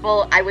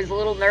comfortable. I was a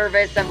little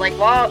nervous. I'm like,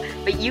 whoa,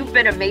 but you've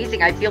been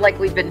amazing. I feel like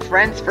we've been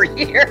friends for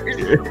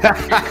years.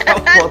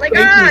 Well, like,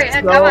 thank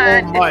you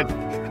so much.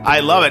 I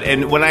love it.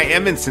 And when I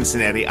am in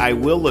Cincinnati, I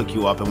will look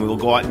you up and we will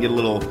go out and get a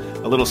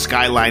little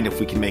skyline if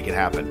we can make it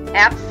happen.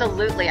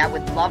 Absolutely. I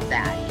would love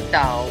that.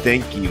 So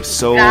thank you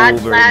so God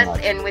very bless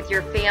much. And with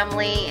your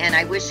family, and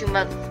I wish you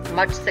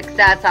much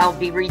success. I'll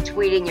be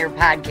retweeting your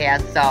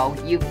podcast, so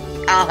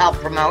I'll help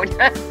promote.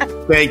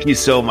 Thank you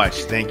so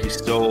much. Thank you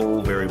so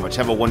very much.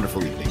 Have a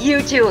wonderful evening.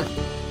 You too.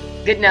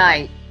 Good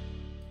night.